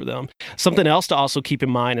uncomfortable for them. Something else to also keep in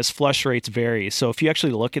mind is flush rates vary. So if you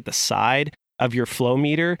actually look at the side of your flow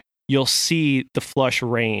meter, you'll see the flush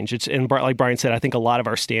range. And like Brian said, I think a lot of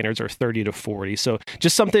our standards are 30 to 40. So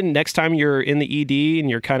just something next time you're in the ED and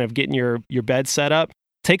you're kind of getting your bed set up,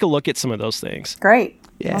 take a look at some of those things. Great.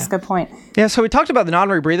 Yeah. That's a good point. Yeah, so we talked about the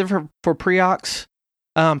non-rebreather for pre-ox.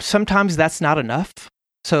 Sometimes that's not enough.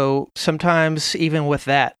 So sometimes even with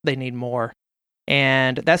that, they need more.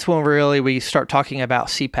 And that's when really we start talking about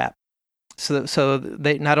CPAP. So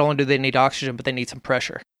they not only do they need oxygen, but they need some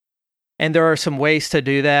pressure. And there are some ways to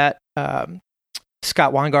do that.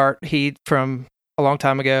 Scott Weingart, he from a long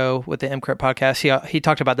time ago with the MCREP podcast, he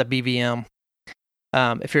talked about the BVM.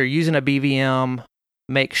 If you're using a BVM,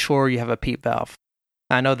 make sure you have a PEEP valve.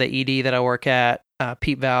 I know the ED that I work at,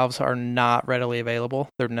 PEEP valves are not readily available.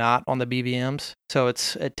 They're not on the BVMs. So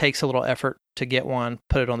it takes a little effort to get one,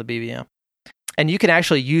 put it on the BVM. And you can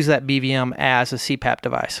actually use that BVM as a CPAP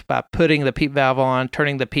device by putting the PEEP valve on,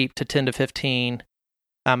 turning the PEEP to 10 to 15,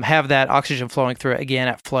 have that oxygen flowing through it again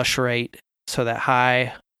at flush rate, so that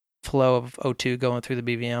high flow of O2 going through the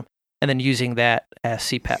BVM, and then using that as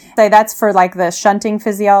CPAP. Say that's for like the shunting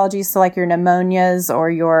physiology, so like your pneumonias or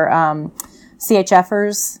your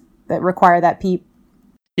CHFers that require that PEEP.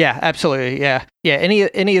 Yeah, absolutely. Yeah.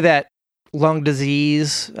 Any of that lung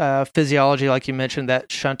disease physiology, like you mentioned,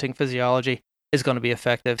 that shunting physiology is going to be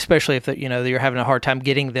effective, especially if you're having a hard time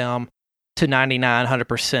getting them to 99,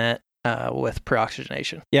 100%. With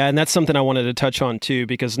pre-oxygenation. Yeah, and that's something I wanted to touch on too,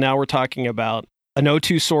 because now we're talking about an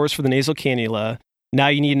O2 source for the nasal cannula. Now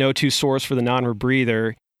you need an O2 source for the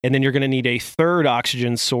non-rebreather, and then you're going to need a third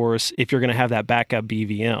oxygen source if you're going to have that backup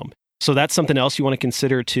BVM. So that's something else you want to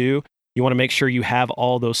consider too. You want to make sure you have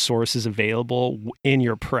all those sources available in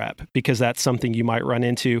your prep, because that's something you might run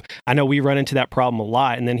into. I know we run into that problem a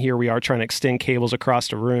lot, and then here we are trying to extend cables across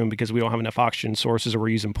the room because we don't have enough oxygen sources or we're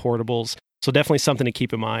using portables. So definitely something to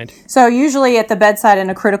keep in mind. So usually at the bedside in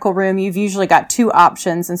a critical room, you've usually got two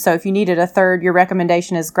options. And so if you needed a third, your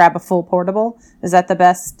recommendation is grab a full portable. Is that the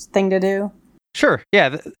best thing to do? Sure.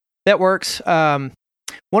 Yeah, that works. One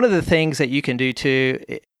of the things that you can do too,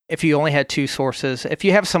 if you only had two sources, if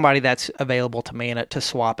you have somebody that's available to man it, to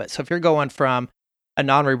swap it. So if you're going from a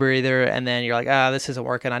non-rebreather and then you're like, this isn't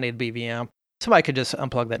working, I need a BVM. Somebody could just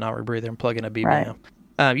unplug that non-rebreather and plug in a BVM. Right.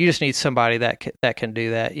 You just need somebody that can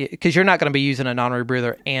do that, because you're not going to be using a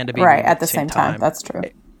non-rebreather and a BVM right at the same time. That's true.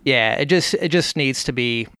 Yeah, it just needs to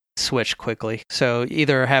be switched quickly. So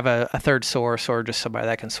either have a third source or just somebody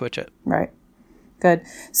that can switch it. Right. Good.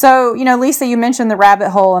 So, Lisa, you mentioned the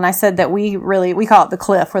rabbit hole, and I said that we call it the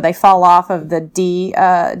cliff, where they fall off of the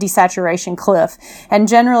desaturation cliff. And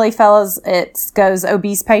generally, fellas, it goes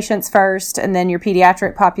obese patients first, and then your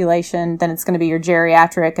pediatric population, then it's going to be your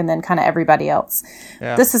geriatric, and then kind of everybody else.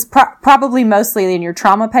 Yeah. This is probably mostly in your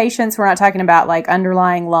trauma patients. We're not talking about like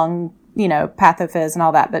underlying lung, pathophys and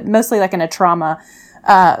all that, but mostly like in a trauma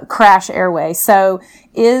crash airway. So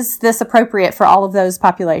is this appropriate for all of those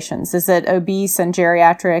populations? Is it obese and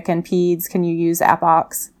geriatric and peds? Can you use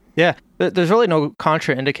ApOX? Yeah, there's really no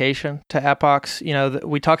contraindication to ApOX.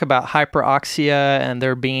 We talk about hyperoxia and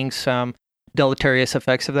there being some deleterious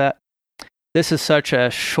effects of that. This is such a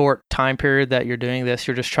short time period that you're doing this.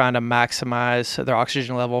 You're just trying to maximize their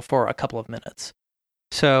oxygen level for a couple of minutes.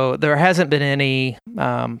 So there hasn't been any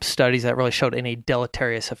studies that really showed any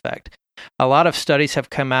deleterious effect. A lot of studies have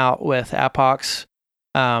come out with ApOX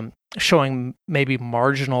showing maybe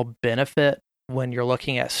marginal benefit when you're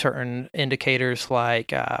looking at certain indicators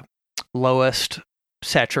like lowest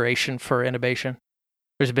saturation for intubation.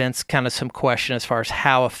 There's been kind of some question as far as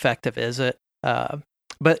how effective is it.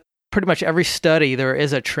 But pretty much every study, there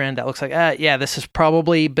is a trend that looks like, yeah, this is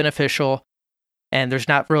probably beneficial, and there's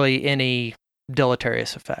not really any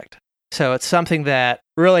deleterious effect. So it's something that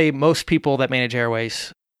really most people that manage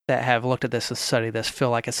airways that have looked at this and studied this feel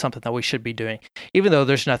like it's something that we should be doing, even though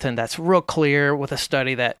there's nothing that's real clear with a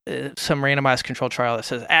study that some randomized controlled trial that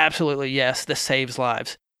says, absolutely, yes, this saves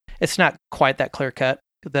lives. It's not quite that clear cut.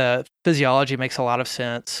 The physiology makes a lot of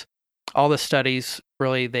sense. All the studies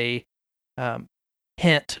really, they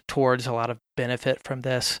hint towards a lot of benefit from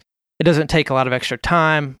this. It doesn't take a lot of extra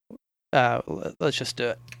time. Let's just do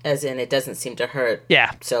it. As in, it doesn't seem to hurt.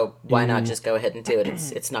 Yeah. So why not just go ahead and do it?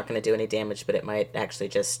 It's not going to do any damage, but it might actually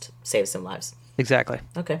just save some lives. Exactly.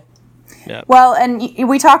 Okay. Yeah. Well, and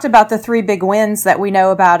we talked about the 3 big wins that we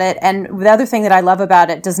know about it. And the other thing that I love about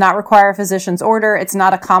it, does not require a physician's order. It's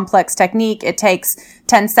not a complex technique. It takes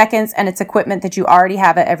 10 seconds, and it's equipment that you already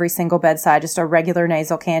have at every single bedside, just a regular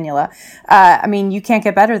nasal cannula. I mean, you can't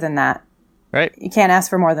get better than that. Right. You can't ask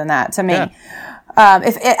for more than that to me. Yeah.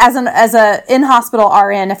 If it, as a in-hospital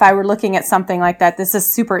RN, if I were looking at something like that, this is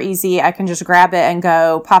super easy. I can just grab it and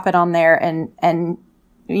go pop it on there and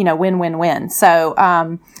win.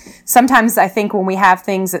 So sometimes I think when we have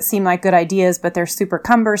things that seem like good ideas, but they're super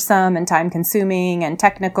cumbersome and time-consuming and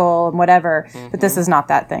technical and whatever, but this is not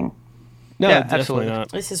that thing. No, Yeah, definitely absolutely.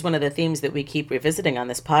 not. This is one of the themes that we keep revisiting on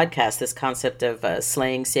this podcast, this concept of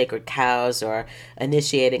slaying sacred cows or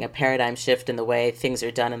initiating a paradigm shift in the way things are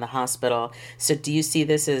done in the hospital. So do you see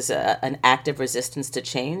this as an active resistance to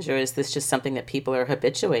change, or is this just something that people are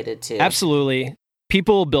habituated to? Absolutely.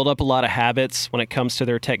 People build up a lot of habits when it comes to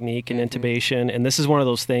their technique and intubation. And this is one of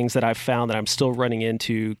those things that I've found that I'm still running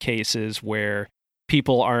into cases where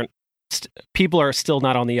people are still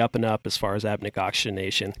not on the up and up as far as apneic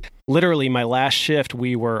oxygenation. Literally, my last shift,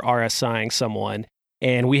 we were RSIing someone,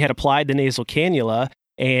 and we had applied the nasal cannula,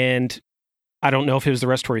 and I don't know if it was the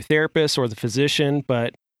respiratory therapist or the physician,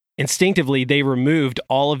 but instinctively, they removed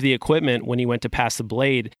all of the equipment when he went to pass the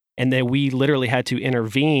blade, and then we literally had to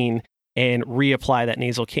intervene and reapply that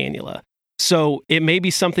nasal cannula. So it may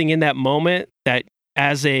be something in that moment that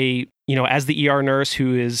as the ER nurse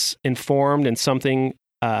who is informed and something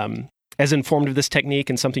as informed of this technique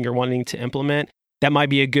and something you're wanting to implement, that might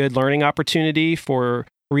be a good learning opportunity for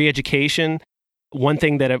re-education. One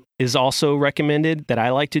thing that is also recommended that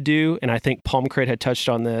I like to do, and I think Palmcred had touched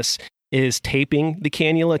on this, is taping the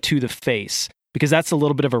cannula to the face, because that's a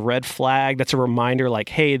little bit of a red flag. That's a reminder like,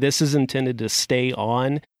 hey, this is intended to stay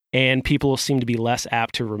on, and people seem to be less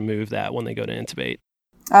apt to remove that when they go to intubate.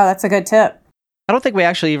 Oh, that's a good tip. I don't think we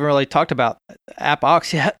actually even really talked about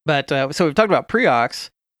ApOX yet, but so we've talked about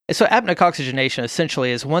pre-ox. So apneic oxygenation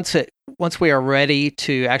essentially is once we are ready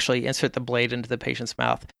to actually insert the blade into the patient's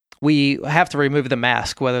mouth, we have to remove the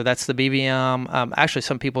mask, whether that's the BVM. Actually,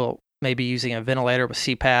 some people may be using a ventilator with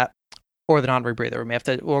CPAP or the non-rebreather. We're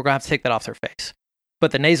going to have to take that off their face.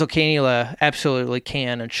 But the nasal cannula absolutely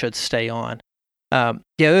can and should stay on.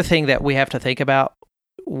 The other thing that we have to think about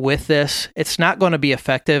with this, it's not going to be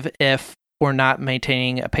effective if we're not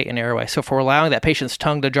maintaining a patent airway. So if we're allowing that patient's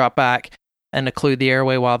tongue to drop back and occlude the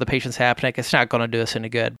airway while the patient's apneic, it's not going to do us any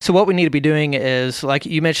good. So what we need to be doing is, like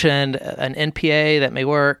you mentioned, an NPA that may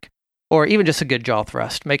work, or even just a good jaw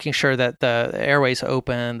thrust, making sure that the airway's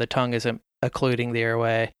open, the tongue isn't occluding the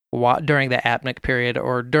airway during the apneic period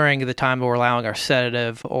or during the time we're allowing our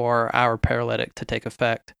sedative or our paralytic to take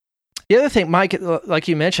effect. The other thing, Mike, like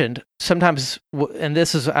you mentioned, sometimes, and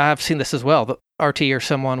I've seen this as well, the RT or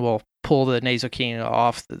someone will pull the nasal cannula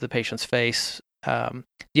off the patient's face.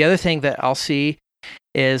 The other thing that I'll see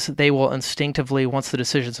is they will instinctively, once the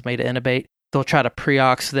decision's made to intubate, they'll try to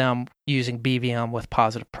pre-ox them using BVM with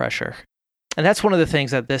positive pressure. And that's one of the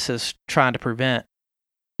things that this is trying to prevent,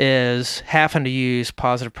 is having to use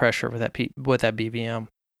positive pressure with that BVM.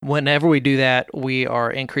 Whenever we do that, we are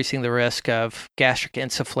increasing the risk of gastric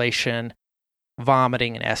insufflation,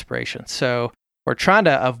 vomiting, and aspiration. So we're trying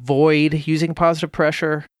to avoid using positive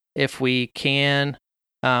pressure if we can.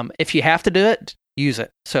 If you have to do it, use it.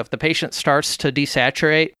 So if the patient starts to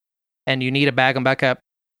desaturate and you need to bag them back up,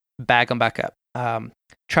 bag them back up.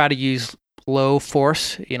 Try to use low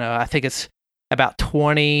force. I think it's about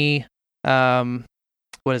 20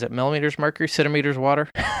 what is it, millimeters mercury, centimeters water?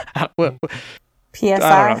 PSI.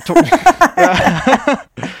 I don't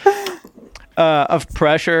know. Of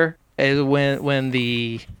pressure is when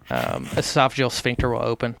the esophageal sphincter will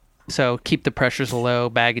open. So keep the pressures low,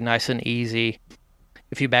 bag nice and easy.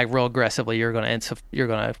 If you bag real aggressively, you're going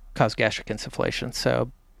to cause gastric insufflation.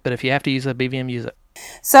 So, but if you have to use a BVM, use it.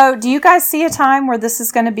 So do you guys see a time where this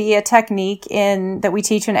is going to be a technique that we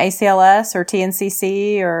teach in ACLS or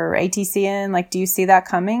TNCC or ATCN? Like, do you see that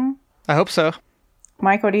coming? I hope so.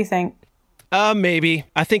 Mike, what do you think? Maybe.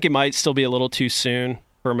 I think it might still be a little too soon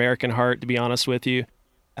for American Heart, to be honest with you.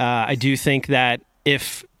 I do think that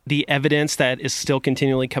if the evidence that is still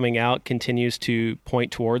continually coming out continues to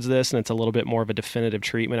point towards this, and it's a little bit more of a definitive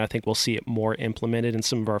treatment, I think we'll see it more implemented in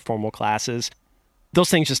some of our formal classes. Those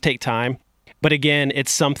things just take time. But again,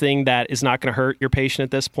 it's something that is not going to hurt your patient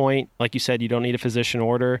at this point. Like you said, you don't need a physician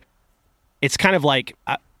order. It's kind of like,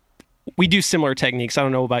 we do similar techniques. I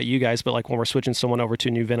don't know about you guys, but like when we're switching someone over to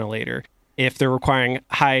a new ventilator, if they're requiring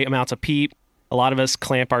high amounts of PEEP, a lot of us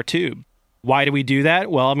clamp our tube. Why do we do that?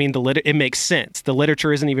 Well, I mean, it makes sense. The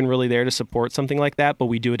literature isn't even really there to support something like that, but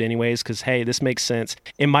we do it anyways because, hey, this makes sense.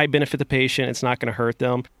 It might benefit the patient. It's not going to hurt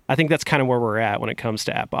them. I think that's kind of where we're at when it comes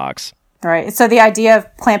to ApOX. Right. So the idea of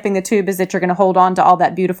clamping the tube is that you're going to hold on to all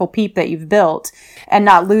that beautiful PEEP that you've built and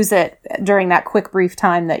not lose it during that quick, brief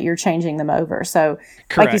time that you're changing them over. So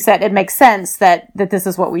Correct. Like you said, it makes sense that this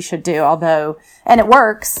is what we should do, and it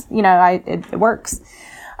works, it works.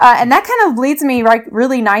 And that kind of leads me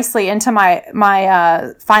really nicely into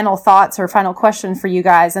my final thoughts or final question for you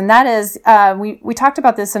guys. And that is, we talked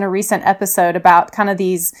about this in a recent episode about kind of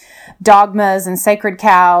these dogmas and sacred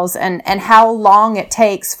cows and how long it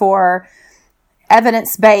takes for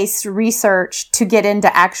evidence-based research to get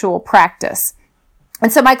into actual practice.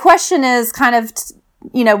 And so my question is kind of,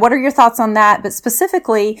 what are your thoughts on that? But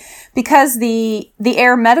specifically, because the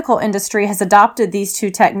air medical industry has adopted these two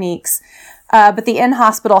techniques, but the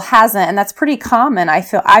in-hospital hasn't, and that's pretty common,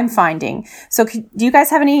 I'm finding. So do you guys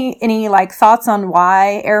have any like thoughts on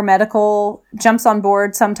why air medical jumps on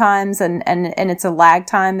board sometimes and it's a lag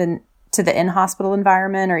time to the in-hospital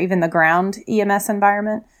environment or even the ground EMS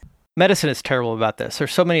environment? Medicine is terrible about this.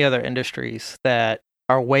 There's so many other industries that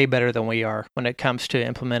are way better than we are when it comes to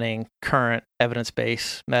implementing current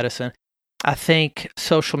evidence-based medicine. I think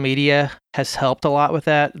social media has helped a lot with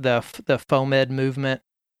that. The FOMED movement,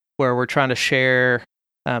 where we're trying to share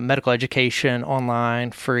medical education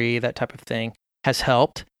online, free, that type of thing, has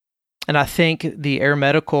helped. And I think the air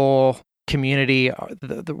medical community,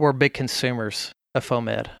 we're big consumers of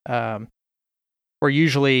FOMED. We're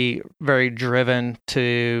usually very driven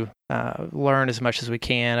to learn as much as we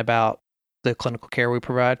can about the clinical care we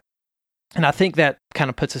provide. And I think that kind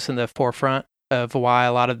of puts us in the forefront of why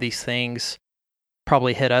a lot of these things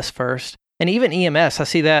probably hit us first. And even EMS, I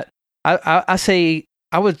see that. I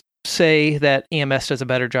would say that EMS does a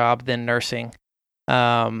better job than nursing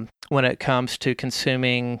when it comes to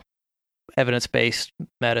consuming evidence-based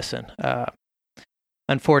medicine.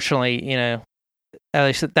 Unfortunately, at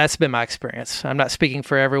least that's been my experience. I'm not speaking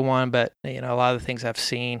for everyone, but a lot of the things I've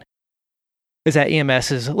seen is that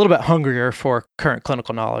EMS is a little bit hungrier for current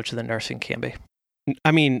clinical knowledge than nursing can be.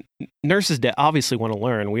 I mean, nurses obviously want to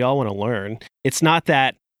learn. We all want to learn. It's not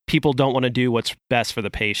that people don't want to do what's best for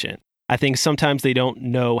the patient. I think sometimes they don't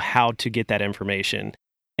know how to get that information.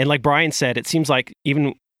 And like Brian said, it seems like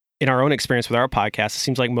even in our own experience with our podcast, it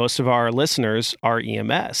seems like most of our listeners are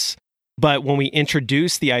EMS. But when we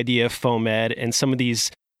introduce the idea of FOMED and some of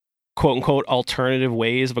these quote unquote alternative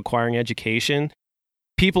ways of acquiring education,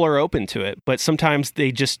 people are open to it. But sometimes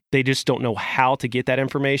they just don't know how to get that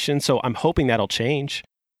information. So I'm hoping that'll change.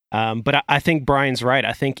 But I think Brian's right.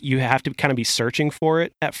 I think you have to kind of be searching for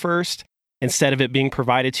it at first, instead of it being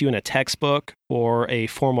provided to you in a textbook or a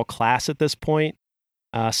formal class at this point.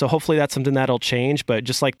 So hopefully that's something that'll change. But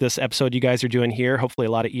just like this episode you guys are doing here, hopefully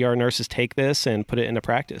a lot of ER nurses take this and put it into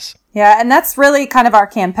practice. Yeah, and that's really kind of our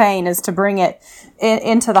campaign, is to bring it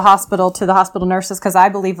into the hospital, to the hospital nurses, because I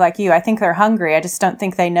believe, like you, I think they're hungry. I just don't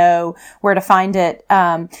think they know where to find it.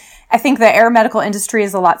 I think the air medical industry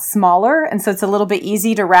is a lot smaller, and so it's a little bit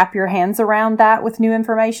easy to wrap your hands around that with new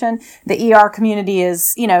information. The ER community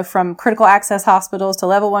is, from critical access hospitals to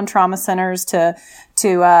level 1 trauma centers to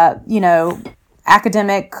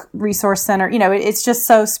academic resource center. It's just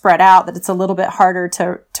so spread out that it's a little bit harder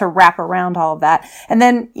to wrap around all of that. And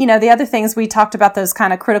then, the other things we talked about, those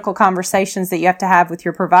kind of critical conversations that you have to have with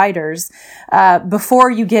your providers, before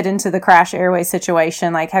you get into the crash airway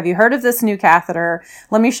situation. Like, have you heard of this new catheter?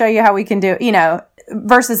 Let me show you how we can do,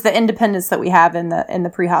 versus the independence that we have in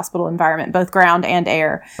the pre-hospital environment, both ground and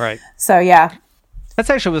air. Right. So, yeah. That's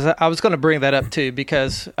actually I was going to bring that up too,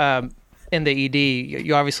 because in the ED,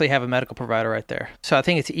 you obviously have a medical provider right there. So I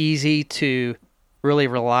think it's easy to really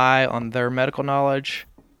rely on their medical knowledge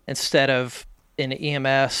instead of in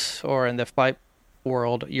EMS or in the flight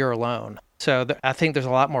world, you're alone. So I think there's a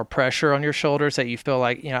lot more pressure on your shoulders that you feel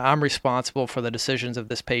like, I'm responsible for the decisions of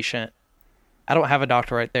this patient. I don't have a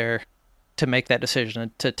doctor right there to make that decision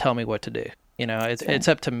and to tell me what to do. It's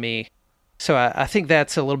up to me. So I think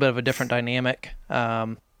that's a little bit of a different dynamic.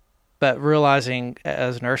 But realizing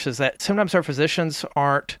as nurses that sometimes our physicians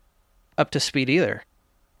aren't up to speed either.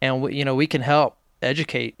 And, we can help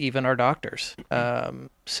educate even our doctors.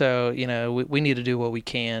 So, we need to do what we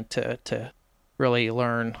can to really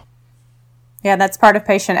learn. Yeah, that's part of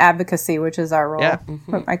patient advocacy, which is our role. Yeah.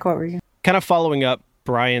 Mike, what were you? Kind of following up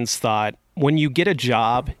Brian's thought, when you get a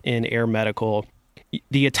job in air medical,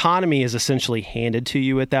 the autonomy is essentially handed to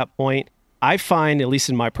you at that point. I find, at least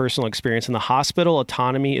in my personal experience, in the hospital,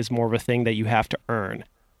 autonomy is more of a thing that you have to earn.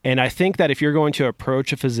 And I think that if you're going to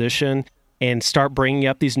approach a physician and start bringing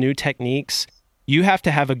up these new techniques, you have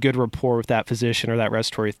to have a good rapport with that physician or that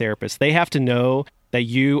respiratory therapist. They have to know that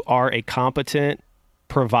you are a competent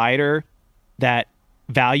provider that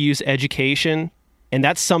values education. And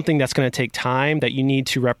that's something that's going to take time that you need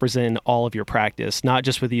to represent in all of your practice, not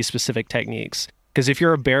just with these specific techniques. Because if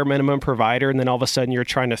you're a bare minimum provider and then all of a sudden you're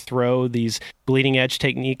trying to throw these bleeding edge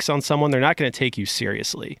techniques on someone, they're not going to take you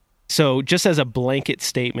seriously. So just as a blanket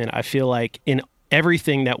statement, I feel like in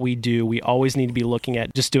everything that we do, we always need to be looking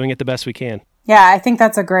at just doing it the best we can. Yeah, I think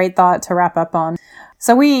that's a great thought to wrap up on.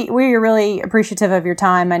 So we're really appreciative of your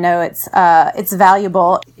time. I know it's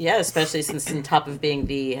valuable. Yeah, especially since on top of being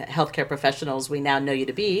the healthcare professionals we now know you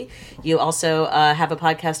to be, you also have a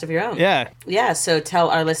podcast of your own. Yeah. Yeah, so tell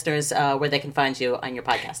our listeners where they can find you on your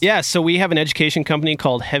podcast. Yeah, so we have an education company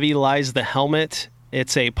called Heavy Lies the Helmet.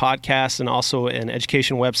 It's a podcast and also an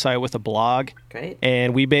education website with a blog. Great.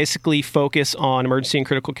 And we basically focus on emergency and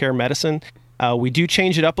critical care medicine. We do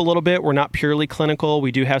change it up a little bit. We're not purely clinical.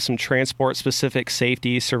 We do have some transport-specific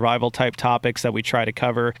safety, survival-type topics that we try to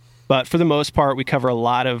cover. But for the most part, we cover a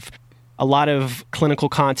lot of clinical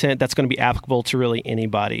content that's going to be applicable to really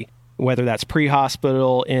anybody, whether that's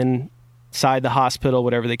pre-hospital, inside the hospital,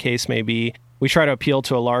 whatever the case may be. We try to appeal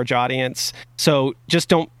to a large audience. So just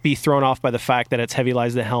don't be thrown off by the fact that it's Heavy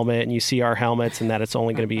Lies the Helmet and you see our helmets and that it's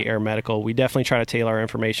only going to be air medical. We definitely try to tailor our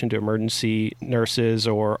information to emergency nurses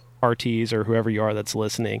or RTs or whoever you are that's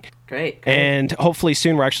listening. Great. And hopefully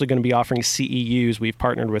soon we're actually going to be offering CEUs. We've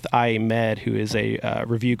partnered with IA Med, who is a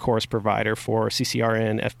review course provider for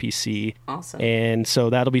CCRN, FPC. Awesome. And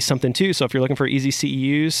so that'll be something too. So if you're looking for easy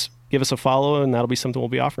CEUs, give us a follow, and that'll be something we'll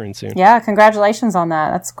be offering soon. Yeah, congratulations on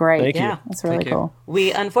that. That's great. Thank you. Yeah. That's really cool.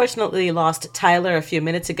 We unfortunately lost Tyler a few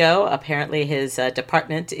minutes ago. Apparently his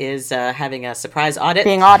department is having a surprise audit.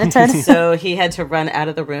 Being audited. So he had to run out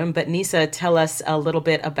of the room. But Nyssa, tell us a little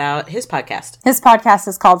bit about his podcast. His podcast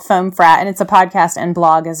is called Foam Frat, and it's a podcast and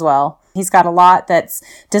blog as well. He's got a lot that's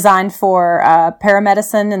designed for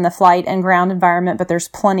paramedicine in the flight and ground environment, but there's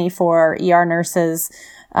plenty for ER nurses,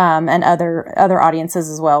 and other audiences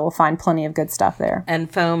as well. We'll find plenty of good stuff there. And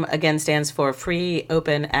FOAM, again, stands for Free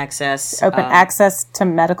Open Access. Open access to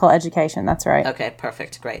medical education. That's right. Okay,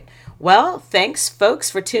 perfect. Great. Well, thanks, folks,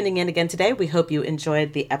 for tuning in again today. We hope you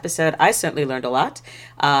enjoyed the episode. I certainly learned a lot.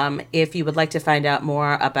 If you would like to find out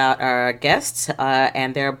more about our guests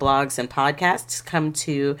and their blogs and podcasts, come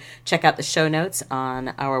to check out the show notes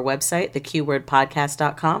on our website,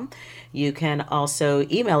 theqwordpodcast.com. You can also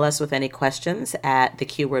email us with any questions at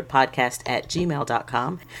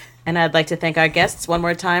theqwordpodcast@gmail.com. And I'd like to thank our guests one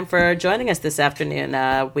more time for joining us this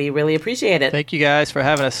afternoon. We really appreciate it. Thank you guys for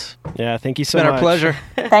having us. Yeah, thank you so It's much. been our pleasure.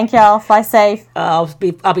 Thank y'all. Fly safe. I'll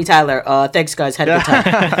be Tyler. Thanks, guys. Had a good time.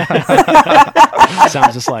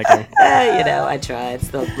 Sounds just like him. I try. It's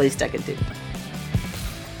the least I can do.